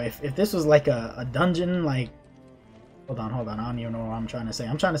bro. If this was like a dungeon, like hold on. I don't even know what I'm trying to say.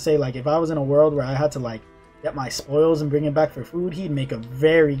 I'm trying to say like if I was in a world where I had to like get my spoils and bring it back for food, he'd make a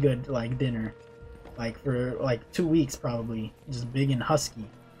very good like dinner. Like for like 2 weeks probably. Just big and husky.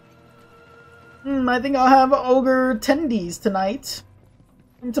 I think I'll have ogre tendies tonight.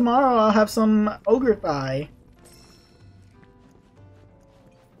 And tomorrow I'll have some ogre thigh.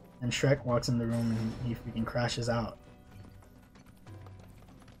 And Shrek walks in the room and he freaking crashes out.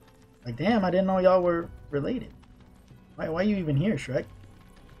 Like, damn, I didn't know y'all were related. Why are you even here, Shrek?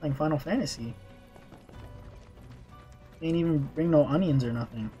 Playing Final Fantasy. Ain't even bring no onions or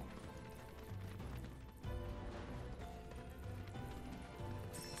nothing.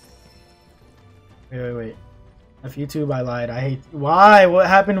 Wait. If YouTube, I lied. I hate. Why? What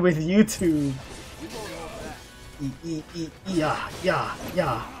happened with YouTube? Yeah.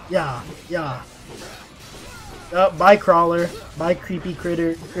 Bye crawler. Bye creepy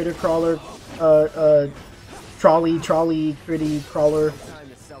critter crawler. Trolley critty crawler. Time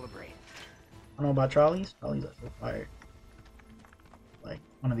to celebrate. I don't know about trolleys. Trolleys are so fire. Like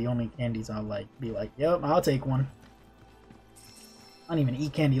one of the only candies I'll like be like, yep, I'll take one. I don't even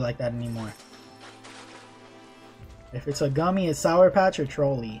eat candy like that anymore. If it's a gummy, it's Sour Patch or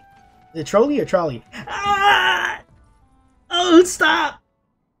Trolley. Is it Trolley or Trolley? Ah! Oh, stop!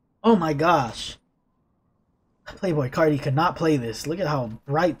 Oh my gosh. Playboy Cardi could not play this. Look at how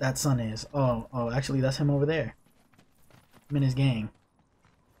bright that sun is. Oh, actually, that's him over there. I'm in his gang.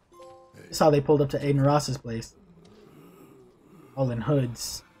 This is how they pulled up to Aiden Ross's place. All in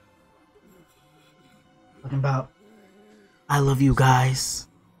hoods. Talking about, I love you guys.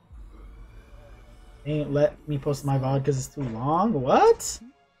 They ain't let me post my VOD because it's too long? What?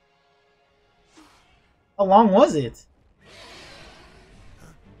 How long was it?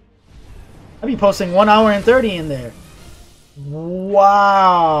 I'd be posting 1 hour and 30 in there.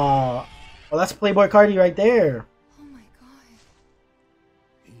 Wow. Well, that's Playboy Cardi right there. Oh my god.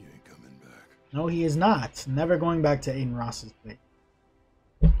 He ain't coming back. No, he is not. Never going back to Aiden Ross's place.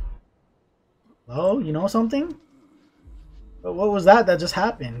 Oh, you know something? But what was that just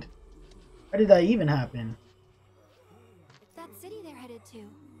happened? Why did that even happen? That city they're headed to.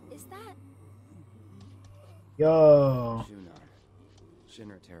 Is that? Yo.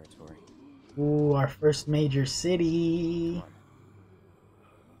 Shinra territory. Ooh, our first major city.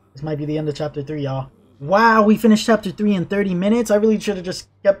 This might be the end of chapter 3, y'all. Wow, we finished chapter 3 in 30 minutes. I really should have just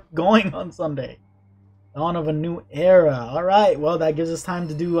kept going on Sunday. Dawn of a new era. Alright, well, that gives us time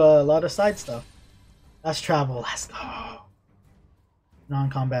to do a lot of side stuff. Let's travel. Let's go.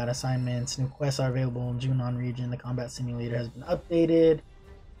 Non-combat assignments. New quests are available in Junon region. The combat simulator has been updated.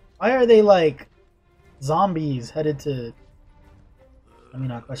 Why are they like zombies headed to... Let me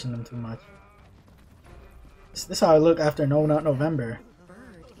not question them too much. This is how I look after not November.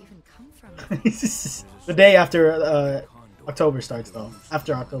 The day after October starts, though.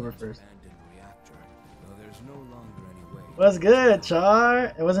 After October 1st. What's good,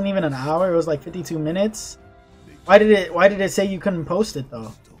 Char? It wasn't even an hour. It was like 52 minutes. Why did it say you couldn't post it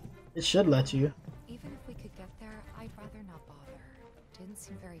though? It should let you. Even if we could get there, I'd rather not bother. Didn't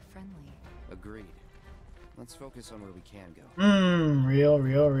seem very friendly. Agreed. Let's focus on where we can go. Real.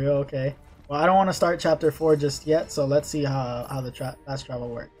 Okay. Well, I don't want to start chapter 4 just yet, so let's see how the fast travel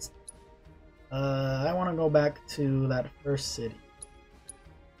works. I want to go back to that first city.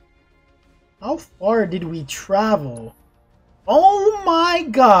 How far did we travel? Oh my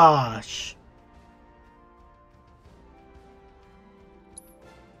gosh!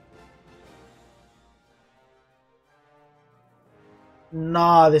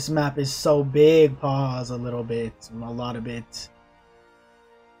 Nah, this map is so big. Pause a little bit. A lot of bit.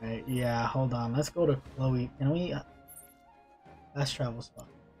 Right, yeah, hold on. Let's go to Chloe. Can we... fast travel spot.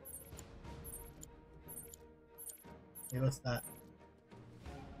 Okay, what's that?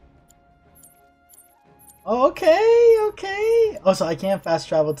 Oh, okay. Oh, so I can't fast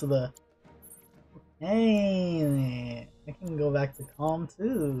travel to the... Hey, I can go back to Calm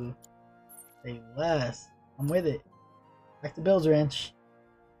too. Say less. I'm with it. Back to Bill's Ranch.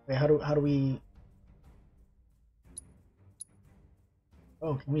 Wait, how do we...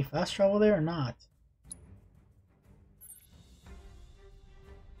 Oh, can we fast travel there or not?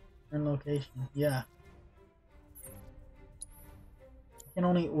 Turn location. Yeah. I can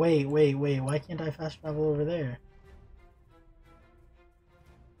only... Wait. Why can't I fast travel over there?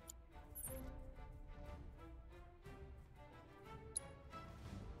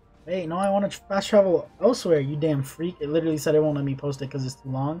 Wait, no, I want to fast travel elsewhere, you damn freak. It literally said it won't let me post it because it's too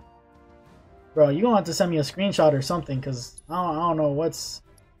long. Bro, you're going to have to send me a screenshot or something because I don't know what's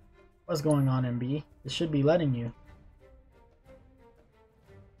going on, MB. It should be letting you.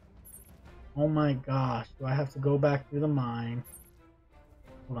 Oh my gosh, do I have to go back through the mine?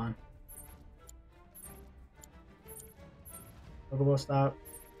 Hold on. Chocobo stop.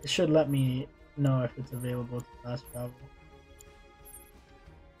 It should let me know if it's available to fast travel.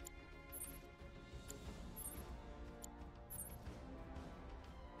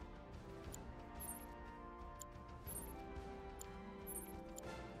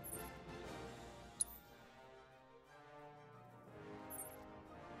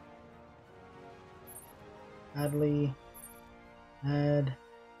 Adley. Add.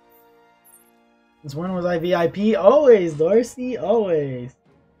 Since when was I VIP? Always, Dorsey, always.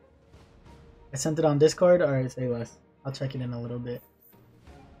 I sent it on Discord. Alright, say less. I'll check it in a little bit.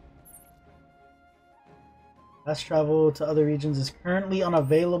 Fast travel to other regions is currently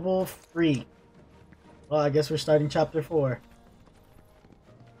unavailable. Free. Well, I guess we're starting chapter 4.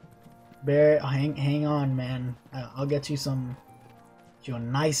 Bear, hang on, man. I'll get you a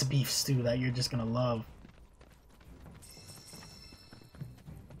nice beef stew that you're just gonna love.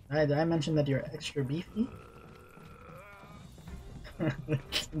 Did I mention that you're extra beefy?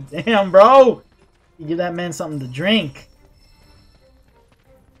 Damn, bro! You give that man something to drink.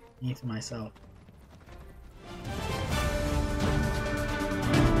 Me to myself.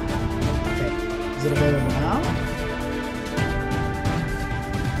 Okay, is it available?